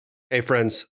Hey,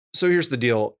 friends. So here's the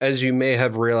deal. As you may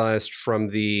have realized from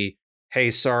the,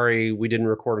 hey, sorry, we didn't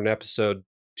record an episode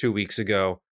 2 weeks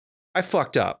ago, I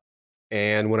fucked up.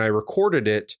 And when I recorded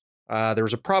it, there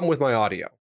was a problem with my audio.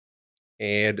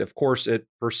 And of course, it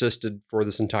persisted for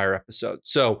this entire episode.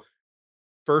 So,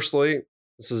 firstly,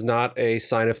 this is not a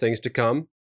sign of things to come.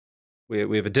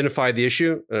 We have identified the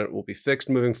issue and it will be fixed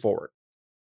moving forward.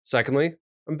 Secondly,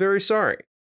 I'm very sorry.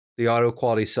 The audio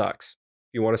quality sucks.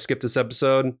 If you want to skip this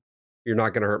episode, you're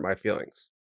not going to hurt my feelings.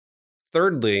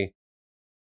 Thirdly,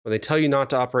 when they tell you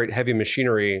not to operate heavy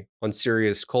machinery on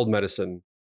serious cold medicine,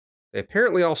 they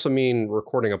apparently also mean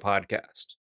recording a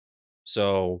podcast.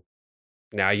 So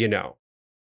now you know.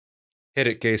 Hit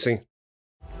it, Casey.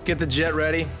 Get the jet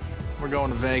ready. We're going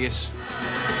to Vegas.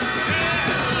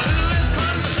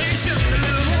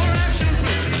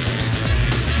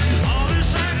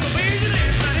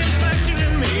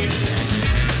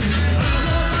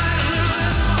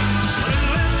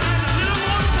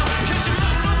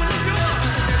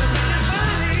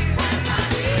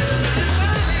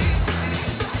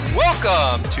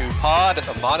 Welcome to Pod at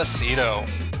the Montecito,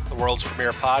 the world's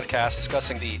premier podcast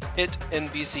discussing the hit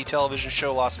NBC television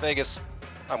show Las Vegas.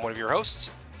 I'm one of your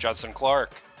hosts, Judson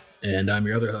Clark. And I'm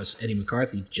your other host, Eddie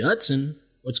McCarthy. Judson,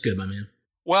 what's good, my man?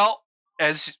 Well,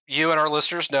 as you and our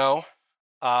listeners know,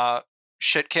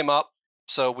 shit came up,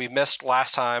 so we missed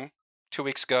last time, 2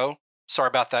 weeks ago. Sorry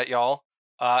about that, y'all.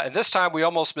 And this time we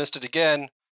almost missed it again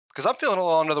because I'm feeling a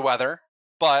little under the weather,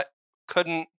 but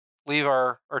couldn't leave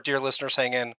our dear listeners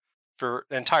hanging for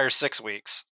an entire 6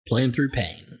 weeks. Playing through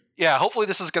pain. Yeah, hopefully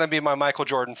this is going to be my Michael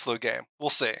Jordan flu game. We'll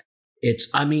see.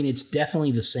 It's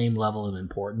definitely the same level of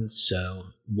importance, so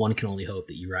one can only hope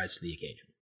that you rise to the occasion.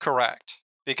 Correct.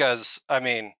 Because,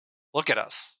 look at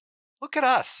us. Look at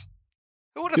us.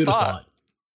 Who would have Who'd have thought?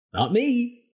 Not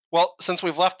me. Well, since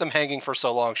we've left them hanging for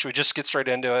so long, should we just get straight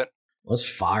into it? Let's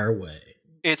fire away.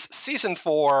 It's season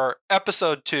 4,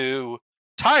 episode 2,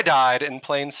 Tie-Dyed in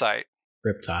Plain Sight.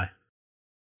 Riptide.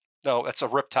 No, it's a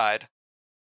riptide.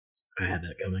 I had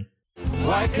that coming.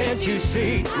 Why can't you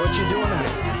see what you're doing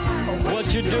to me?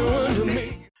 What you're doing to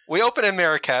me? We open in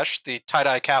Marrakesh, the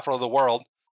tie-dye capital of the world,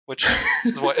 which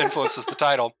is what influences the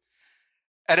title.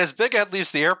 And as Big Ed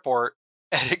leaves the airport,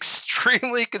 an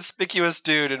extremely conspicuous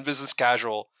dude in business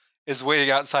casual is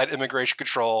waiting outside immigration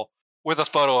control with a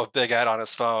photo of Big Ed on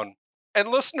his phone. And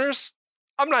listeners,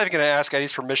 I'm not even going to ask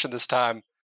Eddie's permission this time.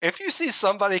 If you see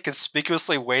somebody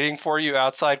conspicuously waiting for you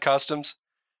outside customs,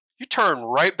 you turn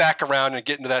right back around and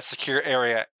get into that secure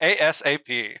area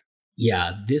ASAP.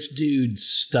 Yeah, this dude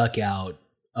stuck out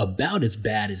about as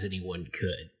bad as anyone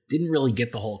could. Didn't really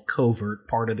get the whole covert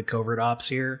part of the covert ops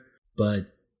here,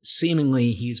 but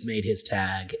seemingly he's made his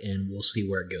tag, and we'll see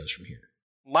where it goes from here.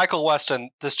 Michael Weston,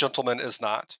 this gentleman is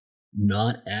not.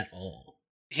 Not at all.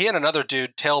 He and another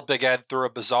dude tail Big Ed through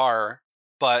a bazaar,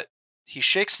 but he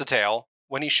shakes the tail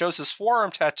when he shows his forearm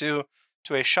tattoo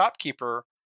to a shopkeeper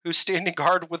who's standing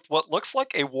guard with what looks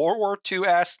like a World War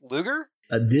II-ass Luger.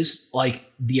 This,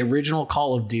 like the original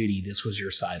Call of Duty, this was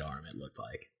your sidearm, it looked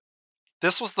like.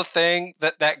 This was the thing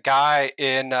that guy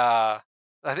in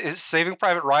Saving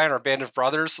Private Ryan or Band of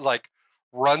Brothers,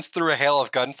 runs through a hail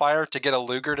of gunfire to get a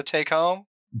Luger to take home.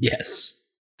 Yes.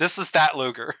 This is that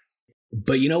Luger.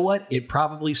 But you know what? It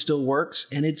probably still works,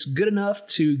 and it's good enough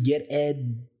to get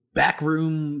Ed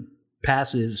backroom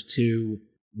passes to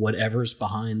whatever's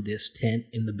behind this tent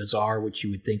in the bazaar, which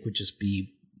you would think would just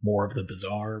be more of the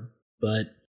bazaar,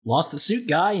 but lost the suit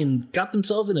guy and got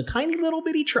themselves in a tiny little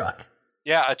bitty truck.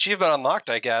 Yeah, achievement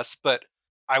unlocked, I guess, but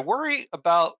I worry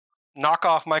about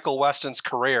knockoff Michael Weston's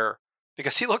career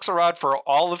because he looks around for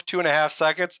all of 2.5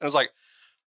 seconds and is like,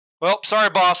 well, sorry,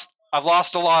 boss, I've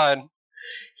lost a line.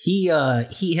 He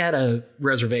had a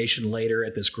reservation later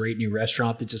at this great new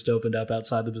restaurant that just opened up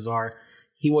outside the bazaar.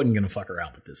 He wasn't going to fuck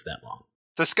around with this that long.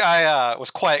 This guy was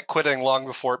quiet quitting long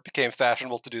before it became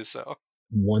fashionable to do so.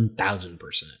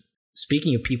 1,000%.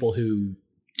 Speaking of people who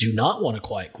do not want to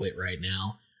quiet quit right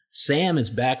now, Sam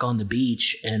is back on the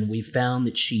beach, and we found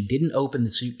that she didn't open the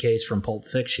suitcase from Pulp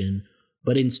Fiction,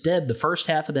 but instead the first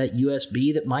half of that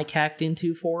USB that Mike hacked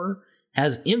into for her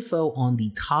has info on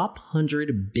the top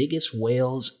 100 biggest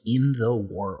whales in the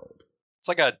world. It's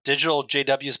like a digital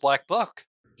JW's Black Book.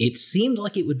 It seemed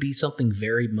like it would be something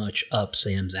very much up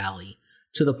Sam's alley,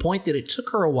 to the point that it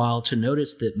took her a while to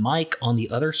notice that Mike on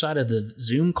the other side of the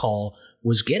Zoom call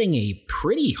was getting a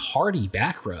pretty hearty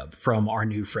back rub from our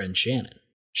new friend Shannon.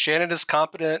 Shannon is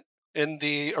competent in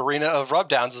the arena of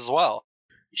rubdowns as well.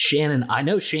 Shannon, I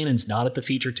know Shannon's not at the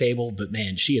feature table, but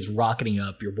man, she is rocketing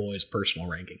up your boy's personal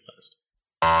ranking list.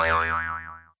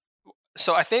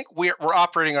 So I think we're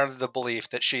operating under the belief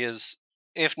that she is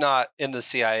if not in the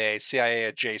CIA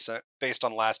adjacent, based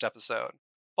on last episode.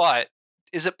 But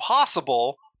is it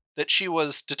possible that she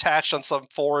was detached on some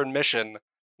foreign mission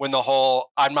when the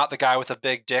whole "I'm not the guy with a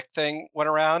big dick" thing went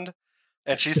around?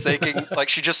 And she's thinking, like,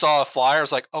 she just saw a flyer,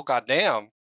 was like, oh, goddamn.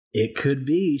 It could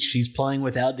be. She's playing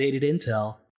with outdated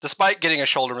intel. Despite getting a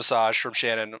shoulder massage from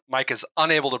Shannon, Mike is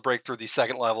unable to break through the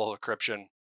second level of encryption.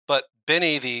 But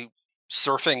Benny, the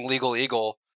surfing legal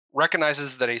eagle,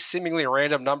 recognizes that a seemingly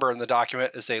random number in the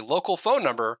document is a local phone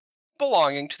number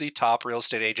belonging to the top real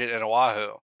estate agent in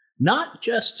Oahu. Not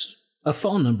just a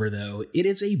phone number, though. It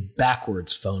is a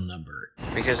backwards phone number.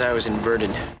 Because I was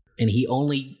inverted. And he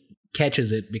only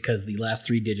catches it because the last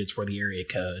 3 digits were the area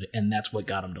code, and that's what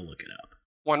got him to look it up.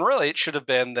 When really it should have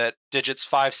been that digits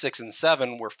 5, 6, and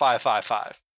 7 were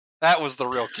 555. That was the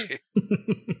real key.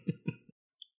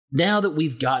 Now that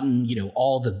we've gotten,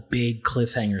 all the big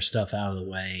cliffhanger stuff out of the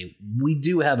way, we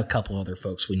do have a couple other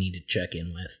folks we need to check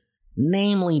in with.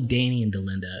 Namely Danny and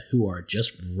Delinda, who are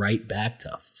just right back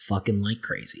to fucking like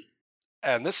crazy.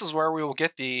 And this is where we will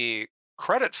get the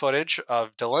credit footage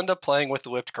of Delinda playing with the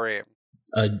whipped cream.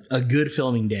 A good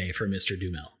filming day for Mr.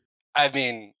 Dumel. I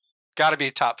mean, gotta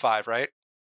be top 5, right?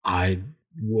 I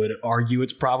would argue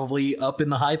it's probably up in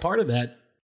the high part of that.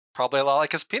 Probably a lot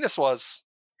like his penis was.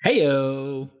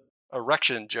 Heyo!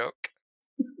 Erection joke.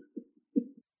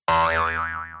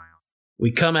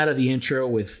 We come out of the intro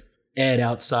with Ed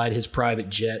outside his private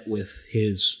jet with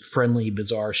his friendly,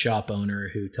 bizarre shop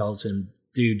owner who tells him,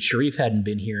 dude, Sharif hadn't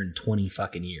been here in 20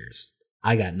 fucking years.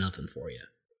 I got nothing for you.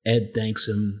 Ed thanks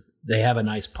him. They have a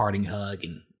nice parting hug,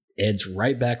 and Ed's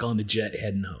right back on the jet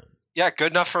heading home. Yeah,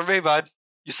 good enough for me, bud.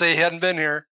 You say he hadn't been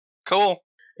here. Cool.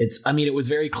 It was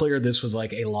very clear this was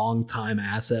like a long-time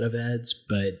asset of Ed's,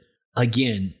 but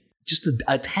again, just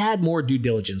a tad more due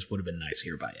diligence would have been nice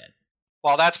here by Ed.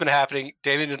 While that's been happening,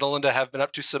 Danny and Delinda have been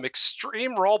up to some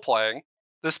extreme role-playing,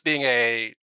 this being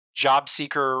a job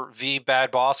seeker v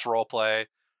bad boss roleplay,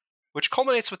 which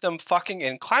culminates with them fucking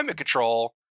in climate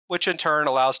control, which in turn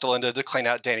allows Delinda to clean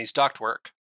out Danny's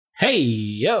ductwork. Hey,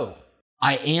 yo!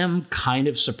 I am kind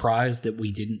of surprised that we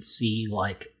didn't see,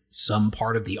 some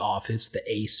part of the office, the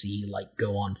AC,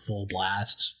 go on full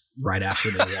blast right after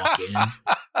they walk in.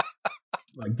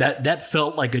 That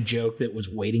felt like a joke that was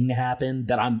waiting to happen,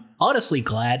 that I'm honestly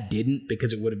glad didn't,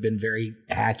 because it would have been very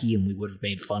hacky and we would have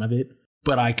made fun of it,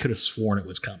 but I could have sworn it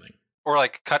was coming. Or,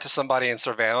 cut to somebody in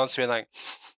surveillance being like,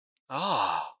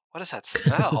 oh, what is that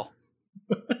smell?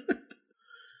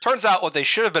 Turns out what they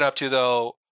should have been up to,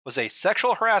 though, was a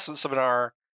sexual harassment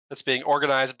seminar that's being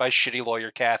organized by shitty lawyer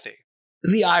Kathy.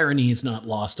 The irony is not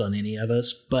lost on any of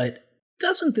us, but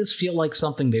doesn't this feel like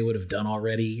something they would have done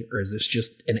already, or is this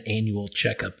just an annual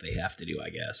checkup they have to do,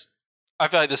 I guess? I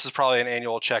feel like this is probably an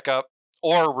annual checkup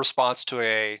or response to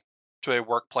a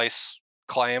workplace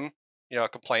claim. A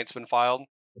complaint's been filed.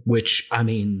 Which,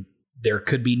 there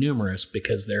could be numerous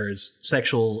because there is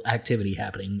sexual activity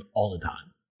happening all the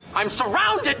time. I'm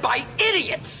surrounded by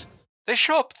idiots! They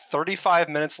show up 35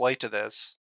 minutes late to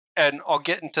this, and I'll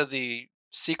get into the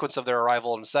sequence of their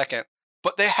arrival in a second,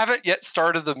 but they haven't yet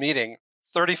started the meeting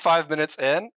 35 minutes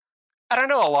in. And I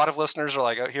know a lot of listeners are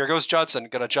like, oh, here goes Judson,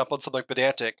 gonna jump on something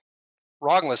pedantic.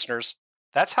 Wrong, listeners.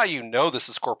 That's how you know this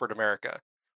is corporate America.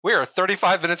 We are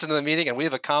 35 minutes into the meeting and we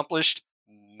have accomplished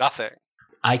nothing.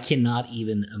 I cannot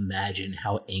even imagine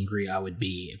how angry I would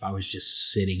be if I was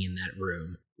just sitting in that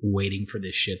room waiting for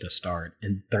this shit to start,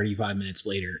 and 35 minutes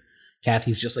later,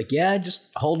 Kathy's just like, yeah,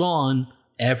 just hold on.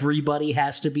 Everybody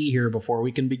has to be here before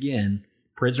we can begin.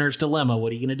 Prisoner's dilemma,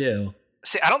 what are you going to do?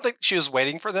 See, I don't think she was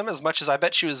waiting for them as much as I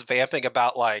bet she was vamping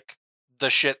about, the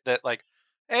shit that,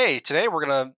 hey, today we're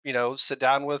going to, sit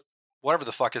down with whatever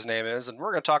the fuck his name is, and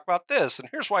we're going to talk about this, and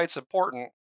here's why it's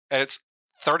important. And it's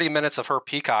 30 minutes of her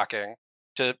peacocking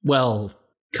to... Well,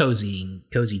 cozy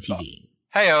TV.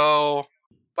 Hey-oh.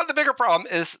 But the bigger problem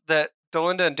is that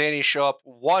Delinda and Danny show up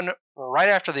one right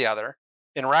after the other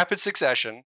in rapid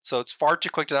succession, so it's far too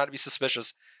quick to not be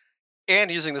suspicious,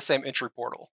 and using the same entry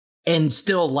portal. And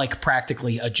still,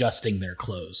 practically adjusting their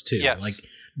clothes, too. Yes.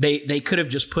 They could have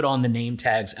just put on the name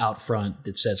tags out front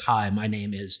that says, hi, my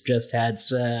name is Just Had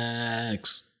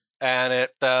Sex. And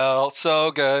it felt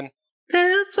so good.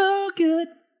 Felt so good.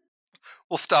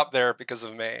 We'll stop there because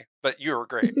of me, but you were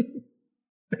great.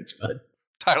 Thanks, bud.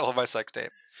 Title of my sex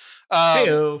tape.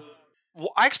 Hey-o.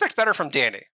 Well, I expect better from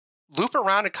Danny. Loop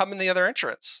around and come in the other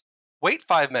entrance. Wait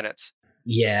 5 minutes.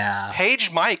 Yeah.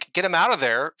 Page Mike, get him out of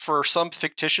there for some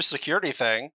fictitious security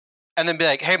thing, and then be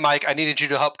like, hey, Mike, I needed you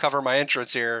to help cover my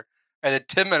entrance here. And then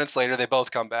 10 minutes later, they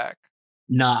both come back.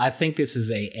 Nah, I think this is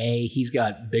A, he's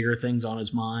got bigger things on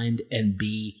his mind, and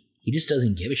B, he just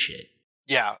doesn't give a shit.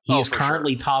 Yeah. He is for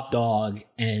currently sure. top dog,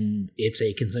 and it's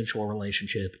a consensual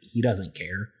relationship. He doesn't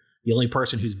care. The only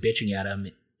person who's bitching at him,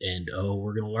 and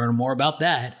we're going to learn more about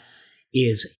that,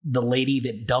 is the lady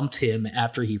that dumped him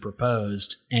after he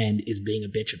proposed and is being a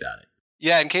bitch about it.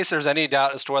 Yeah, in case there's any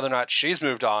doubt as to whether or not she's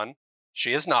moved on,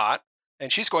 she is not.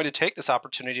 And she's going to take this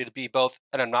opportunity to be both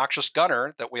an obnoxious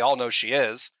gunner, that we all know she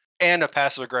is, and a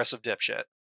passive-aggressive dipshit.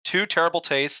 Two terrible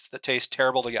tastes that taste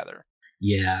terrible together.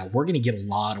 Yeah, we're going to get a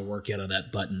lot of work out of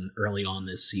that button early on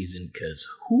this season because,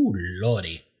 whoo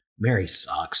lordy, Mary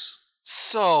sucks.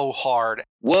 So hard.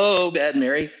 Whoa, Bad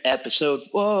Mary episode.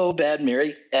 Whoa, Bad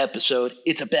Mary episode.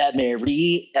 It's a Bad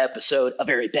Mary episode. A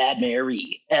very Bad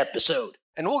Mary episode.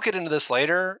 And we'll get into this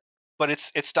later, but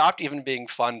it stopped even being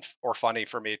fun or funny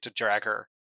for me to drag her.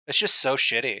 It's just so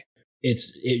shitty.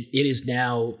 It is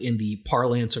now, in the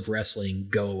parlance of wrestling,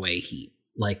 go away heat.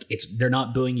 Like, they're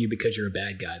not booing you because you're a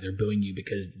bad guy. They're booing you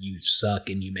because you suck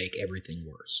and you make everything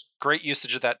worse. Great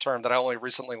usage of that term that I only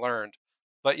recently learned.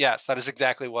 But yes, that is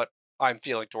exactly what I'm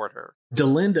feeling toward her.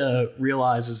 Delinda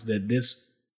realizes that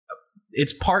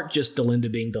it's part just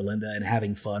Delinda being Delinda and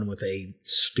having fun with a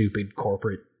stupid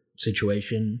corporate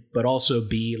situation, but also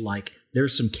B, like,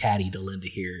 there's some catty Delinda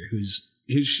here who's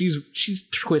she's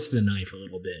twisted a knife a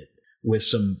little bit with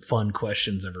some fun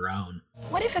questions of her own.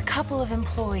 What if a couple of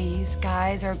employees,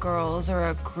 guys or girls or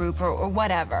a group or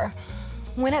whatever,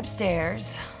 went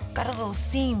upstairs, got a little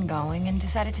scene going, and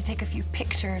decided to take a few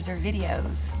pictures or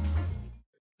videos?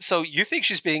 So you think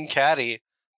she's being catty?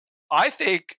 I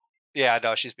think, yeah,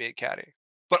 no, she's being catty.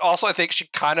 But also I think she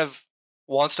kind of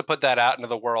wants to put that out into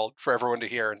the world for everyone to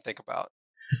hear and think about.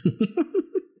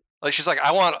 Like, she's like,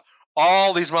 I want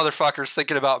all these motherfuckers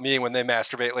thinking about me when they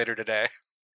masturbate later today.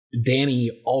 Danny,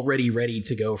 already ready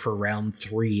to go for round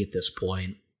 3 at this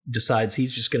point, decides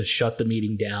he's just going to shut the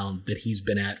meeting down that he's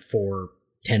been at for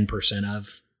 10%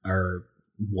 of, or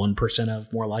 1%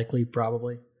 of, more likely,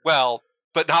 probably. Well,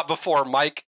 but not before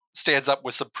Mike stands up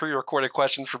with some pre-recorded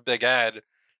questions from Big Ed,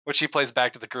 which he plays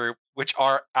back to the group, which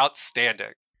are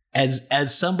outstanding.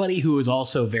 As somebody who is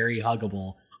also very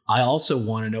huggable, I also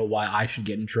want to know why I should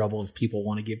get in trouble if people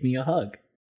want to give me a hug.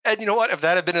 And you know what? If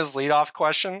that had been his leadoff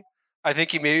question, I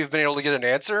think he maybe have been able to get an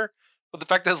answer. But the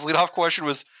fact that his leadoff question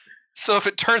was, so if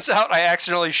it turns out I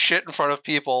accidentally shit in front of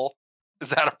people, is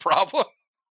that a problem?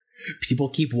 People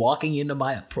keep walking into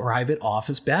my private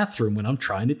office bathroom when I'm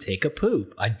trying to take a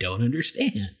poop. I don't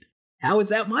understand. How is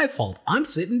that my fault? I'm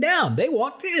sitting down. They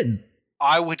walked in.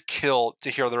 I would kill to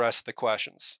hear the rest of the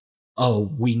questions.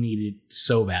 Oh, we need it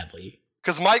so badly.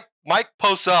 Because Mike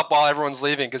posts up while everyone's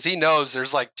leaving because he knows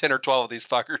there's like 10 or 12 of these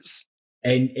fuckers.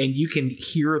 And you can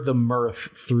hear the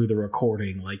mirth through the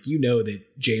recording. Like, you know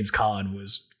that James Caan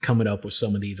was coming up with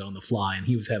some of these on the fly, and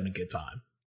he was having a good time.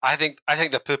 I think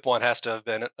the poop one has to have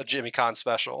been a Jimmy Caan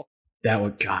special. That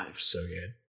would, God, it was so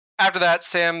good. After that,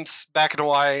 Sam's back in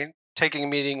Hawaii, taking a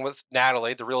meeting with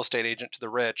Natalie, the real estate agent to the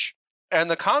rich. And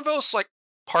the convo's like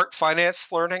part finance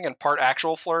flirting and part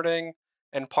actual flirting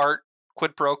and part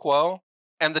quid pro quo.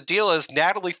 And the deal is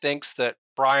Natalie thinks that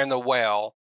Brian the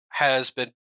Whale has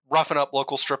been roughing up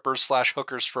local strippers /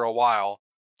 hookers for a while,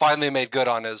 finally made good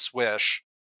on his wish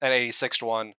at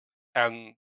 86-1.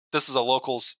 And this is a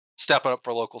locals stepping up for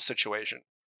a local situation.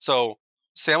 So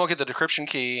Sam will get the decryption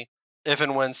key if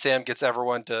and when Sam gets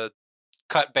everyone to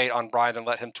cut bait on Brian and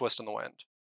let him twist in the wind.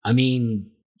 I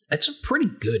mean, that's a pretty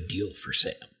good deal for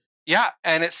Sam. Yeah,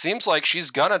 and it seems like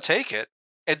she's gonna take it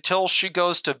until she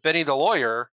goes to Benny the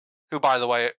lawyer, who, by the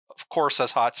way, of course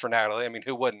has hots for Natalie. I mean,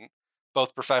 who wouldn't?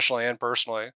 Both professionally and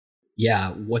personally.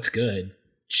 Yeah, what's good?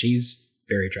 She's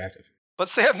very attractive. But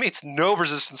Sam meets no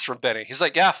resistance from Benny. He's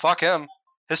like, yeah, fuck him.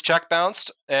 His check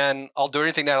bounced, and I'll do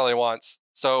anything Natalie wants.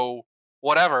 So,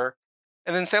 whatever.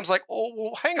 And then Sam's like, oh,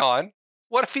 well, hang on.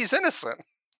 What if he's innocent?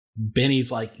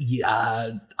 Benny's like,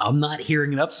 yeah, I'm not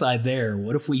hearing an upside there.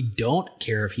 What if we don't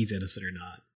care if he's innocent or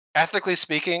not? Ethically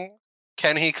speaking,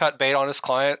 can he cut bait on his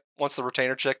client once the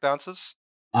retainer check bounces?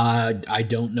 I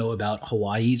don't know about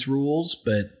Hawaii's rules,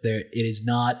 but it is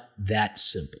not that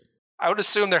simple. I would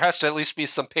assume there has to at least be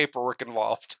some paperwork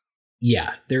involved.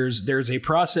 Yeah, there's a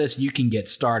process you can get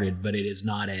started, but it is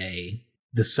not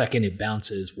the second it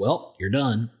bounces, well, you're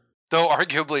done. Though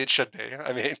arguably it should be.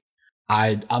 I mean,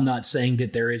 I'm not saying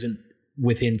that there isn't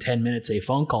within 10 minutes a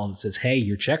phone call that says, hey,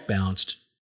 your check bounced.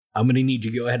 I'm going to need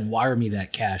you to go ahead and wire me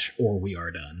that cash or we are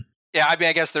done. Yeah, I mean,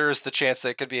 I guess there is the chance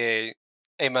that it could be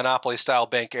a Monopoly-style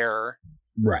bank error.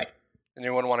 Right. And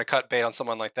you wouldn't want to cut bait on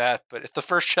someone like that. But if the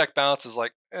first check bounces,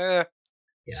 like, yeah.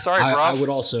 Sorry, bro. I would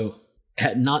also,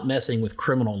 not messing with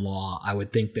criminal law, I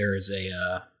would think there is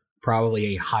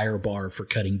probably a higher bar for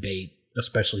cutting bait,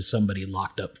 especially somebody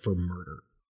locked up for murder.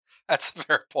 That's a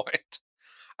fair point.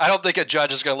 I don't think a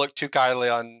judge is going to look too kindly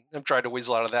on him trying to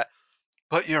weasel out of that.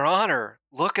 But, Your Honor,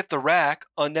 look at the rack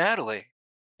on Natalie.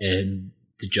 And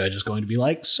the judge is going to be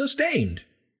like, sustained.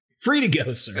 Free to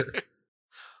go, sir.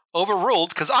 Overruled,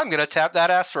 because I'm going to tap that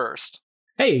ass first.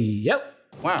 Hey, yep.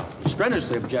 Wow,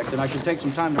 strenuously objected. I should take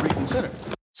some time to reconsider.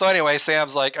 So anyway,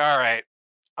 Sam's like, all right,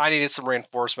 I needed some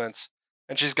reinforcements,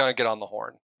 and she's going to get on the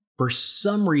horn. For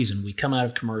some reason, we come out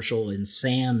of commercial and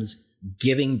Sam's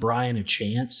giving Brian a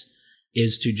chance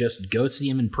is to just go see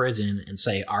him in prison and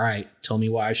say, all right, tell me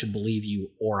why I should believe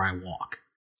you or I walk.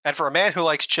 And for a man who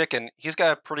likes chicken, he's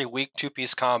got a pretty weak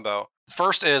two-piece combo.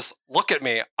 First is, look at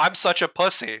me, I'm such a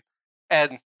pussy.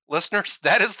 And listeners,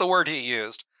 that is the word he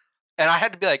used. And I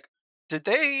had to be like, did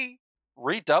they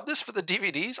redub this for the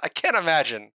DVDs? I can't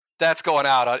imagine that's going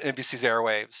out on NBC's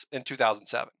airwaves in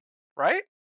 2007, right?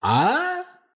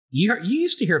 You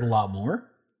used to hear it a lot more.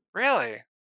 Really?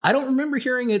 I don't remember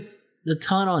hearing it a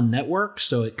ton on network,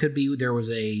 so it could be there was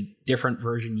a different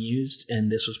version used,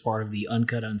 and this was part of the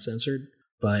uncut, uncensored.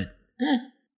 But,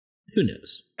 who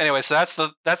knows? Anyway, so that's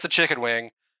the chicken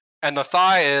wing. And the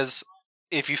thigh is,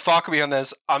 if you fuck me on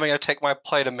this, I'm going to take my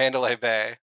play to Mandalay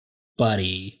Bay.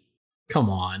 Buddy, come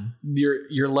on.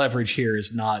 Your leverage here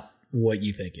is not what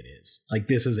you think it is. Like,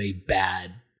 this is a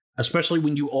bad, especially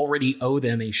when you already owe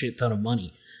them a shit ton of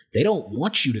money. They don't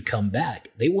want you to come back.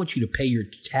 They want you to pay your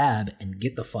tab and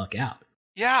get the fuck out.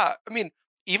 Yeah, I mean,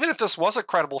 even if this was a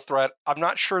credible threat, I'm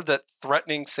not sure that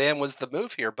threatening Sam was the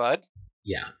move here, bud.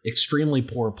 Yeah, extremely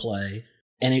poor play.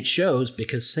 And it shows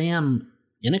because Sam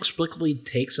inexplicably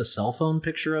takes a cell phone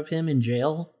picture of him in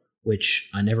jail, which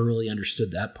I never really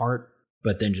understood that part,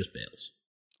 but then just bails.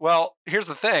 Well, here's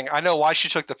the thing. I know why she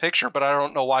took the picture, but I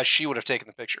don't know why she would have taken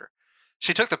the picture.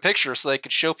 She took the picture so they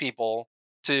could show people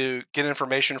to get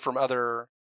information from other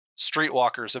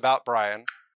streetwalkers about Brian.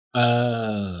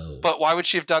 Oh. But why would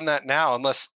she have done that now?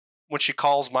 Unless when she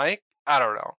calls Mike? I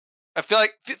don't know. I feel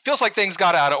like it feels like things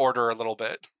got out of order a little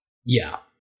bit. Yeah,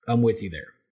 I'm with you there.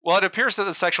 Well, it appears that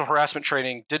the sexual harassment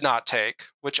training did not take,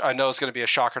 which I know is going to be a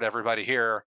shocker to everybody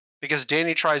here, because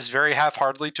Danny tries very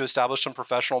half-heartedly to establish some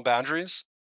professional boundaries.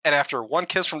 And after one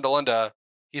kiss from Delinda,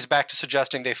 he's back to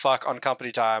suggesting they fuck on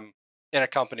company time in a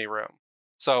company room.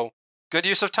 So, good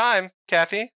use of time,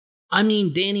 Kathy. I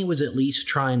mean, Danny was at least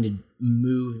trying to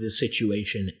move the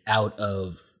situation out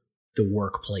of the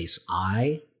workplace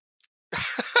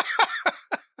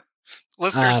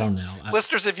Listeners, I don't know.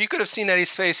 Listeners, if you could have seen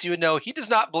Eddie's face, you would know he does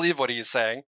not believe what he is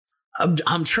saying.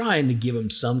 I'm trying to give him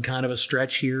some kind of a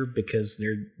stretch here because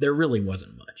there really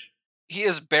wasn't much. He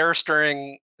is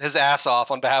barristering his ass off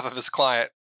on behalf of his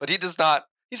client, but he's not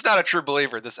a true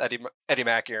believer, this Eddie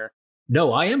Mack here.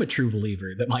 No, I am a true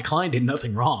believer that my client did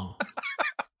nothing wrong.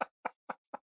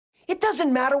 It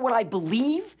doesn't matter what I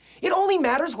believe. It only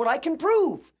matters what I can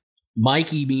prove.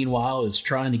 Mikey, meanwhile, is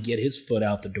trying to get his foot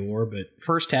out the door, but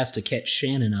first has to catch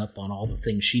Shannon up on all the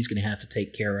things she's going to have to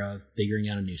take care of, figuring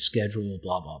out a new schedule,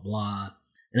 blah, blah, blah.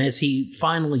 And as he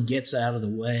finally gets out of the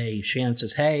way, Shannon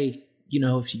says, hey,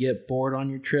 if you get bored on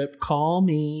your trip, call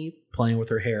me, playing with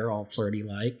her hair all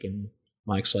flirty-like. And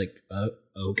Mike's like,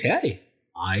 okay,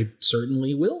 I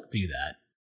certainly will do that.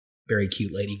 Very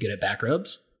cute lady, good at back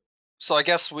rubs. So I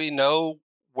guess we know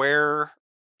where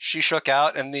she shook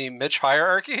out in the Mitch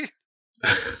hierarchy?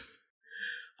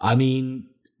 I mean,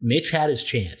 Mitch had his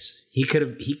chance. He could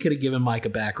have given Mike a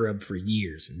back rub for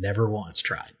years and never once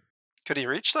tried. Could he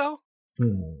reach, though?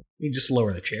 You just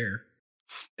lower the chair.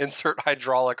 Insert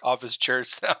hydraulic office chair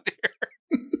sound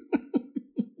here.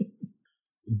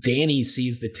 Danny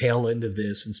sees the tail end of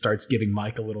this and starts giving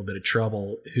Mike a little bit of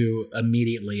trouble, who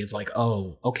immediately is like,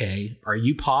 oh, okay, are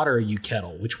you pot or are you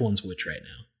kettle? Which one's which right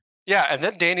now? Yeah, and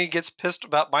then Danny gets pissed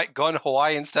about Mike going to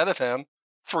Hawaii instead of him,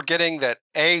 forgetting that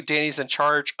A, Danny's in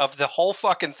charge of the whole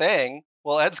fucking thing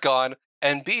while Ed's gone,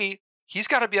 and B, he's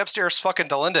got to be upstairs fucking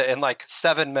Delinda in like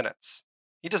 7 minutes.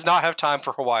 He does not have time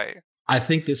for Hawaii. I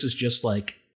think this is just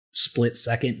like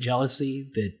split-second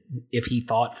jealousy, that if he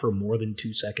thought for more than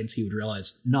 2 seconds, he would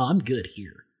realize, no, I'm good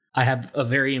here. I have a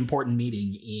very important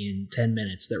meeting in 10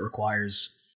 minutes that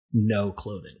requires no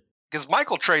clothing. Because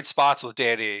Michael trades spots with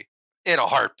Danny in a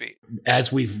heartbeat.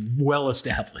 As we've well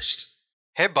established.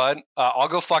 Hey, bud, I'll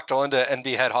go fuck Delinda and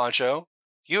be head honcho.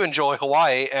 You enjoy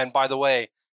Hawaii, and by the way,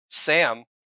 Sam.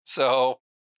 So,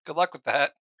 good luck with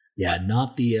that. Yeah,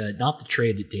 not the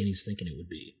trade that Danny's thinking it would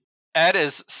be. Ed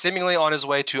is seemingly on his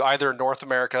way to either North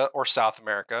America or South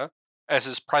America, as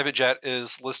his private jet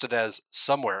is listed as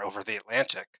somewhere over the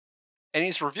Atlantic. And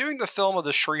he's reviewing the film of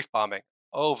the Sharif bombing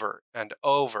over and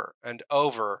over and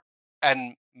over,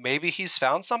 and maybe he's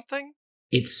found something?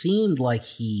 It seemed like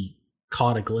he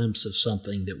caught a glimpse of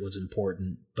something that was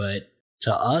important, but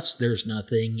to us, there's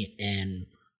nothing, and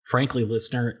frankly,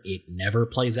 listener, it never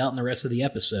plays out in the rest of the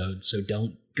episode, so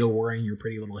don't go worrying your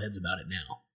pretty little heads about it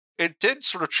now. It did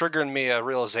sort of trigger in me a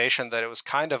realization that it was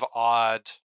kind of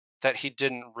odd that he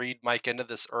didn't read Mike into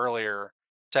this earlier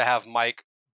to have Mike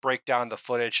break down the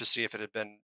footage to see if it had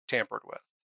been tampered with.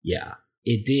 Yeah,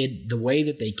 it did. The way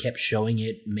that they kept showing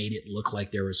it made it look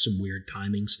like there was some weird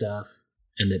timing stuff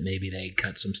and that maybe they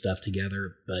cut some stuff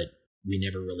together, but we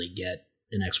never really get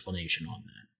an explanation on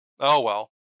that. Oh, well.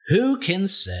 Who can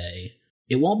say?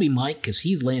 It won't be Mike because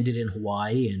he's landed in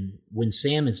Hawaii, and when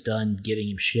Sam is done giving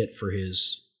him shit for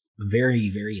his very,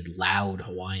 very loud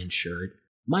Hawaiian shirt,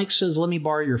 Mike says, let me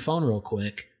borrow your phone real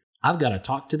quick. I've got to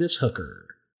talk to this hooker.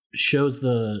 Shows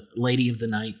the lady of the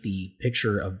night the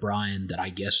picture of Brian that I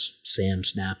guess Sam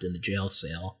snapped in the jail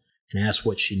cell and asked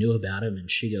what she knew about him.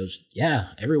 And she goes, yeah,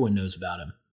 everyone knows about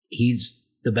him. He's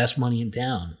the best money in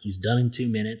town. He's done in 2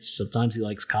 minutes. Sometimes he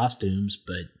likes costumes,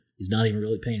 but he's not even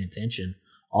really paying attention.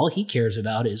 All he cares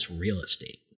about is real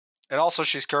estate. And also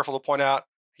she's careful to point out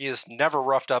he has never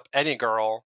roughed up any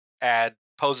girl and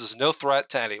poses no threat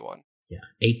to anyone. Yeah,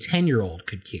 a 10-year-old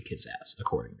could kick his ass,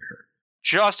 according to her.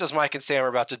 Just as Mike and Sam are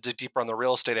about to dig deeper on the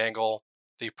real estate angle,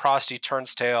 the prostitute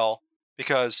turns tail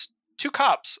because 2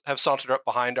 cops have sauntered up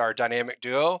behind our dynamic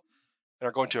duo and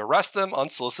are going to arrest them on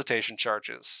solicitation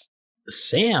charges.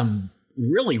 Sam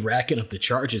really racking up the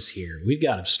charges here. We've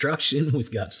got obstruction,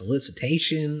 we've got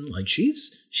solicitation. Like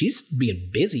she's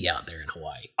being busy out there in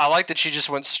Hawaii. I like that she just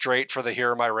went straight for the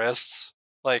here are my wrists.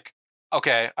 Like,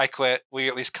 okay, I quit. Will you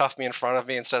at least cuff me in front of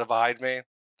me instead of behind me?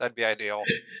 That'd be ideal.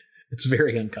 It's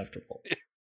very uncomfortable.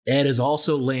 Ed has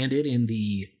also landed in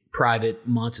the private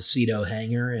Montecito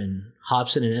hangar and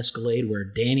hops in an Escalade where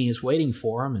Danny is waiting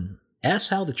for him and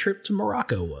asks how the trip to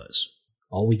Morocco was.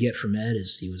 All we get from Ed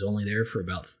is he was only there for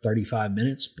about 35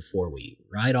 minutes before we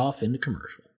ride off into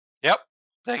commercial. Yep,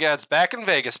 Big Ed's back in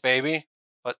Vegas, baby.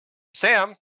 But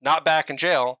Sam, not back in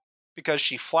jail because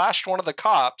she flashed one of the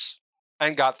cops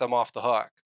and got them off the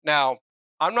hook. Now,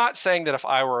 I'm not saying that if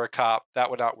I were a cop, that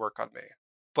would not work on me.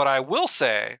 But I will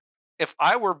say, if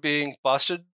I were being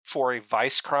busted for a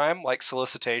vice crime like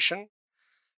solicitation,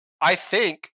 I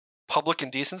think public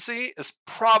indecency is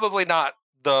probably not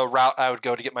the route I would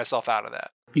go to get myself out of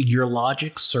that. Your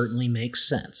logic certainly makes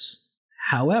sense.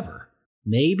 However,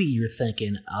 maybe you're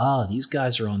thinking, these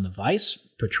guys are on the vice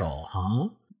patrol, huh?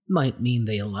 Might mean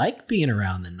they like being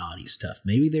around the naughty stuff.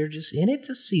 Maybe they're just in it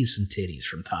to see some titties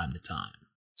from time to time.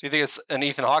 So you think it's an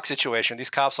Ethan Hawke situation? These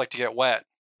cops like to get wet.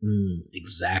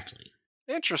 Exactly.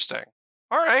 Interesting.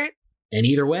 All right. And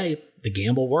either way, the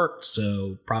gamble worked,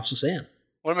 so props to Sam.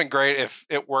 Would have been great if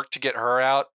it worked to get her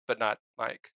out, but not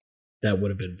Mike. That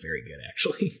would have been very good,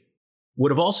 actually.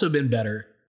 Would have also been better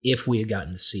if we had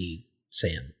gotten to see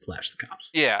Sam flash the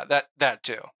cops. Yeah, that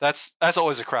too. That's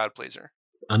always a crowd pleaser.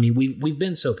 I mean, we've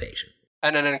been so patient.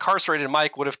 And an incarcerated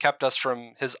Mike would have kept us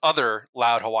from his other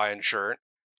loud Hawaiian shirt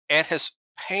and his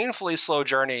painfully slow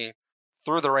journey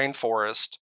through the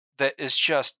rainforest that is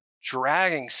just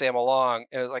dragging Sam along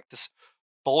in like this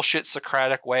bullshit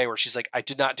Socratic way where she's like, I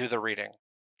did not do the reading.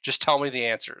 Just tell me the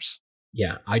answers.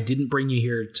 Yeah, I didn't bring you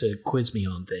here to quiz me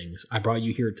on things. I brought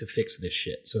you here to fix this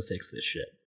shit, so fix this shit.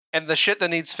 And the shit that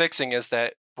needs fixing is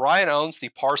that Brian owns the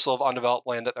parcel of undeveloped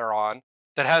land that they're on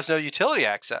that has no utility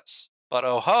access. But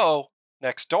oh ho,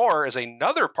 next door is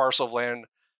another parcel of land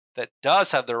that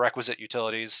does have the requisite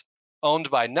utilities, owned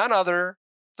by none other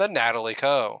than Natalie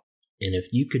Coe. And if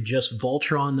you could just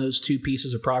Voltron those 2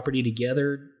 pieces of property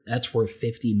together, that's worth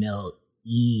 $50 million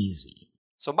easy.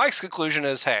 So Mike's conclusion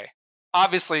is, hey,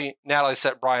 obviously Natalie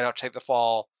set Brian up to take the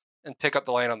fall and pick up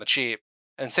the land on the cheap.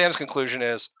 And Sam's conclusion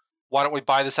is, why don't we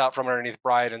buy this out from underneath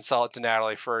Brian and sell it to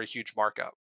Natalie for a huge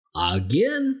markup?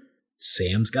 Again,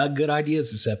 Sam's got good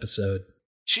ideas this episode.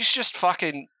 She's just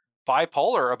fucking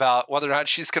bipolar about whether or not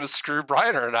she's going to screw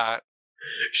Brian or not.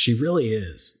 She really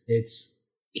is.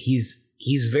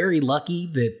 He's very lucky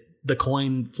that the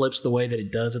coin flips the way that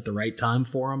it does at the right time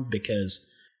for him,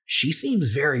 because she seems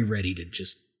very ready to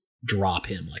just drop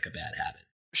him like a bad habit.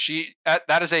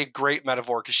 That is a great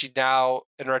metaphor, because she now,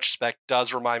 in retrospect,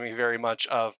 does remind me very much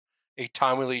of a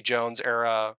Tommy Lee Jones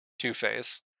era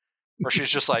Two-Face, where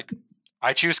she's just like,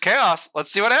 I choose chaos.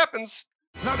 Let's see what happens.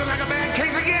 Nothing like a bad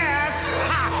case of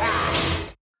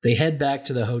gas. They head back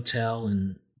to the hotel,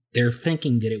 and they're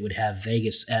thinking that it would have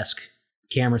Vegas-esque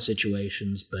camera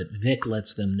situations, but Vic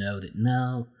lets them know that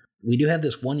no, we do have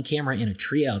this one camera in a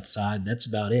tree outside, that's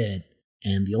about it,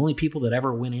 and the only people that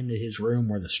ever went into his room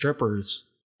were the strippers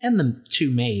and the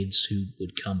 2 maids who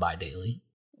would come by daily.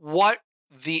 What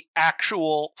the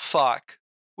actual fuck?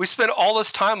 We spent all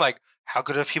this time like, How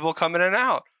could have people come in and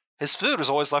out? His food was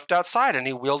always left outside and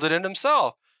he wheeled it in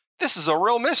himself. This is a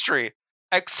real mystery.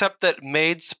 Except that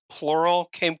maids, plural,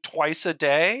 came twice a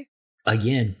day?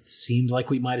 Again, seems like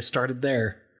we might have started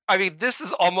there. I mean, this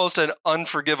is almost an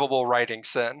unforgivable writing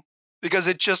sin. Because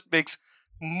it just makes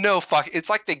no fuck. It's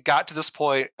like they got to this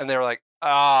point and they were like,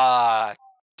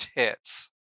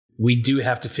 tits. We do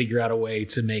have to figure out a way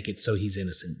to make it so he's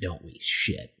innocent, don't we?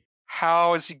 Shit.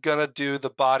 How is he gonna do the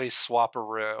body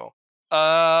swap-a-roo?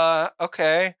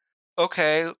 Okay.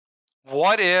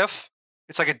 What if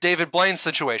it's like a David Blaine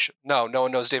situation? No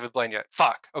one knows David Blaine yet.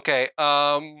 Fuck. Okay.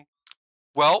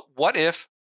 Well, what if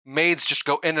maids just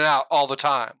go in and out all the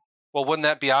time? Well, wouldn't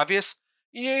that be obvious?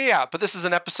 Yeah, but this is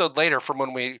an episode later from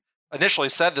when we initially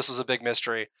said this was a big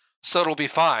mystery, so it'll be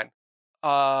fine.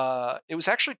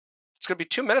 It's going to be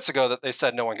 2 minutes ago that they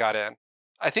said no one got in.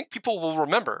 I think people will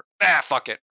remember. Fuck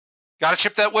it. Gotta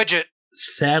chip that widget.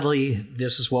 Sadly,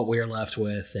 this is what we're left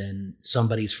with, and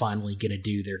somebody's finally going to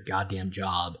do their goddamn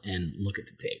job and look at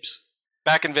the tapes.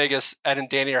 Back in Vegas, Ed and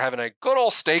Danny are having a good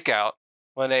old stakeout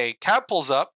when a cab pulls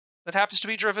up that happens to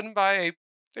be driven by a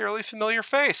fairly familiar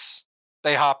face.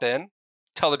 They hop in,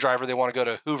 tell the driver they want to go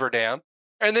to Hoover Dam,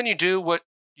 and then you do what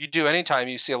you do anytime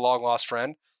you see a long-lost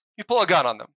friend. You pull a gun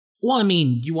on them. Well, I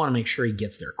mean, you want to make sure he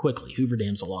gets there quickly. Hoover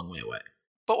Dam's a long way away.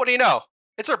 But what do you know?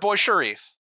 It's our boy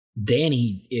Sharif.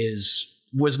 Danny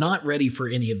was not ready for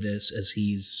any of this, as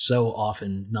he's so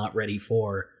often not ready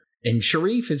for. And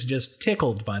Sharif is just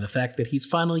tickled by the fact that he's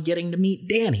finally getting to meet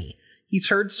Danny. He's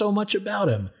heard so much about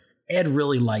him. Ed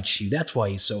really likes you. That's why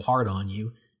he's so hard on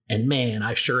you. And man,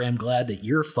 I sure am glad that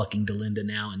you're fucking Delinda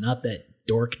now and not that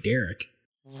dork Derek.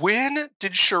 When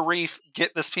did Sharif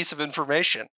get this piece of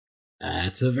information?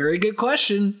 That's a very good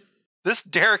question. This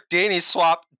Derek-Danny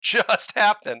swap just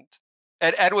happened.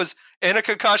 And Ed was in a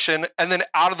concussion and then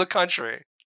out of the country.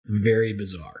 Very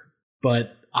bizarre.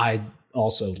 But I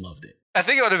also loved it. I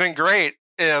think it would have been great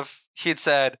if he'd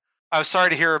said, I'm sorry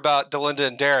to hear about Delinda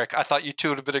and Derek. I thought you two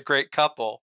would have been a great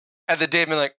couple. And then Dave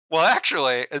been like, well,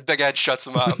 actually, and Big Ed shuts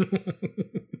him up.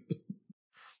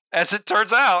 As it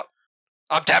turns out,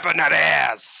 I'm tapping that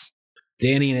ass.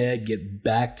 Danny and Ed get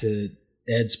back to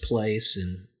Ed's place,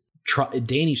 and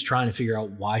Danny's trying to figure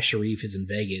out why Sharif is in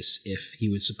Vegas if he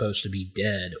was supposed to be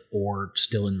dead or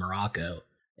still in Morocco.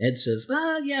 Ed says,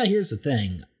 yeah, here's the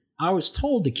thing. I was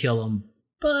told to kill him,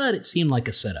 but it seemed like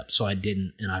a setup, so I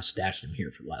didn't, and I've stashed him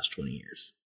here for the last 20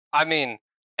 years. I mean,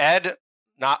 Ed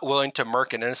not willing to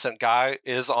murk an innocent guy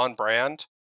is on brand.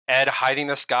 Ed hiding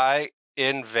this guy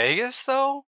in Vegas,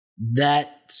 though?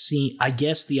 That scene, I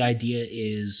guess the idea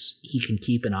is he can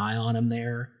keep an eye on him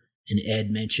there. And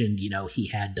Ed mentioned, he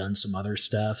had done some other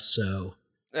stuff. So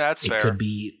that's fair. It could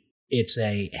be, it's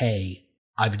hey,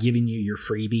 I've given you your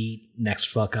freebie. Next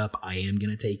fuck up, I am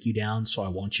going to take you down. So I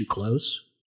want you close.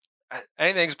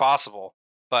 Anything's possible.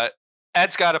 But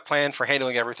Ed's got a plan for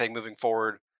handling everything moving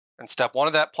forward. And step one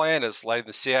of that plan is letting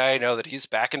the CIA know that he's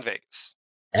back in Vegas.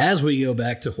 As we go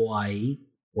back to Hawaii,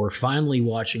 we're finally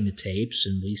watching the tapes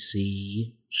and we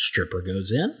see stripper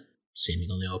goes in,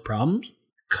 seemingly no problems.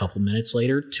 A couple minutes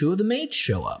later, 2 of the maids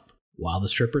show up while the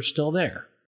stripper's still there.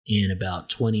 In about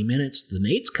 20 minutes, the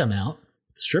maids come out,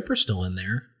 the stripper's still in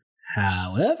there.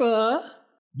 However,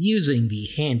 using the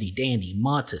handy-dandy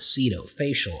Montecito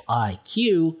facial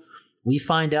IQ, we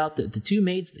find out that the 2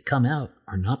 maids that come out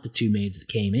are not the 2 maids that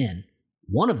came in.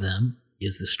 One of them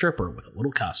is the stripper with a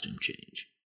little costume change.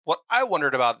 What I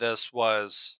wondered about this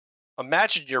was,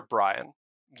 imagine you're Brian.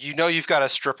 You know you've got a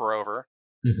stripper over.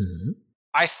 Mm-hmm.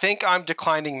 I think I'm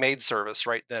declining maid service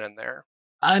right then and there.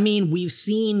 I mean, we've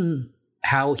seen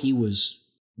how he was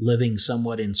living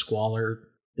somewhat in squalor,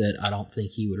 that I don't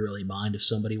think he would really mind if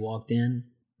somebody walked in.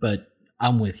 But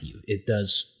I'm with you. It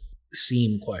does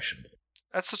seem questionable.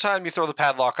 That's the time you throw the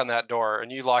padlock on that door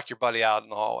and you lock your buddy out in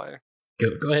the hallway.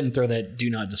 Go ahead and throw that do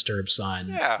not disturb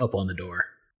sign up on the door.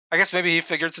 I guess maybe he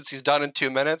figured since he's done in 2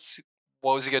 minutes,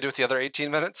 what was he going to do with the other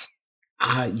 18 minutes?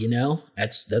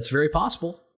 That's very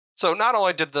possible. So not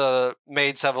only did the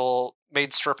maids have a little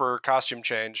maid stripper costume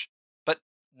change, but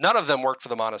none of them worked for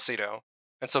the Montecito.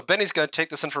 And so Benny's going to take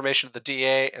this information to the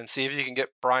DA and see if he can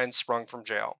get Brian sprung from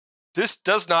jail. This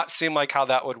does not seem like how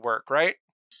that would work, right?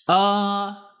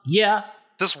 Yeah.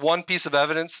 This one piece of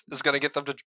evidence is going to get them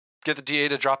to get the DA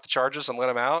to drop the charges and let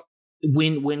him out?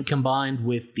 When combined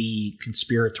with the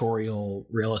conspiratorial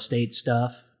real estate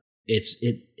stuff,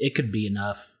 it could be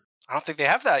enough. I don't think they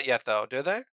have that yet, though, do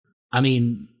they? I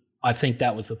mean, I think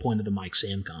that was the point of the Mike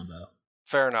Sam combo.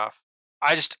 Fair enough.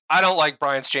 I don't like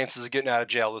Brian's chances of getting out of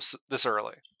jail this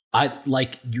early.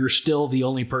 You're still the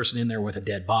only person in there with a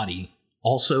dead body.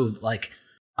 Also,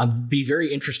 I'd be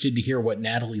very interested to hear what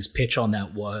Natalie's pitch on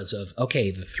that was of, okay,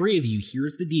 the three of you,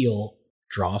 here's the deal.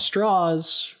 Draw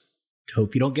straws.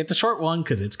 Hope you don't get the short one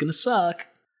because it's going to suck.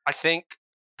 I think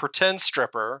pretend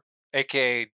stripper,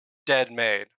 aka dead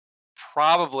maid,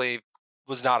 probably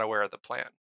was not aware of the plan.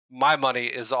 My money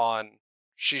is on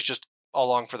she's just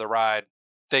along for the ride,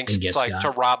 thinks it's like to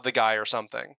rob the guy or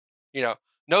something. You know,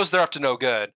 knows they're up to no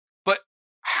good. But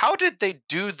how did they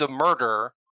do the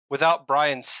murder without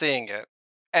Brian seeing it?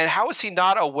 And how is he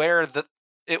not aware that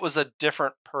it was a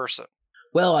different person?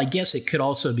 Well, I guess it could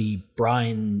also be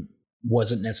Brian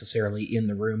wasn't necessarily in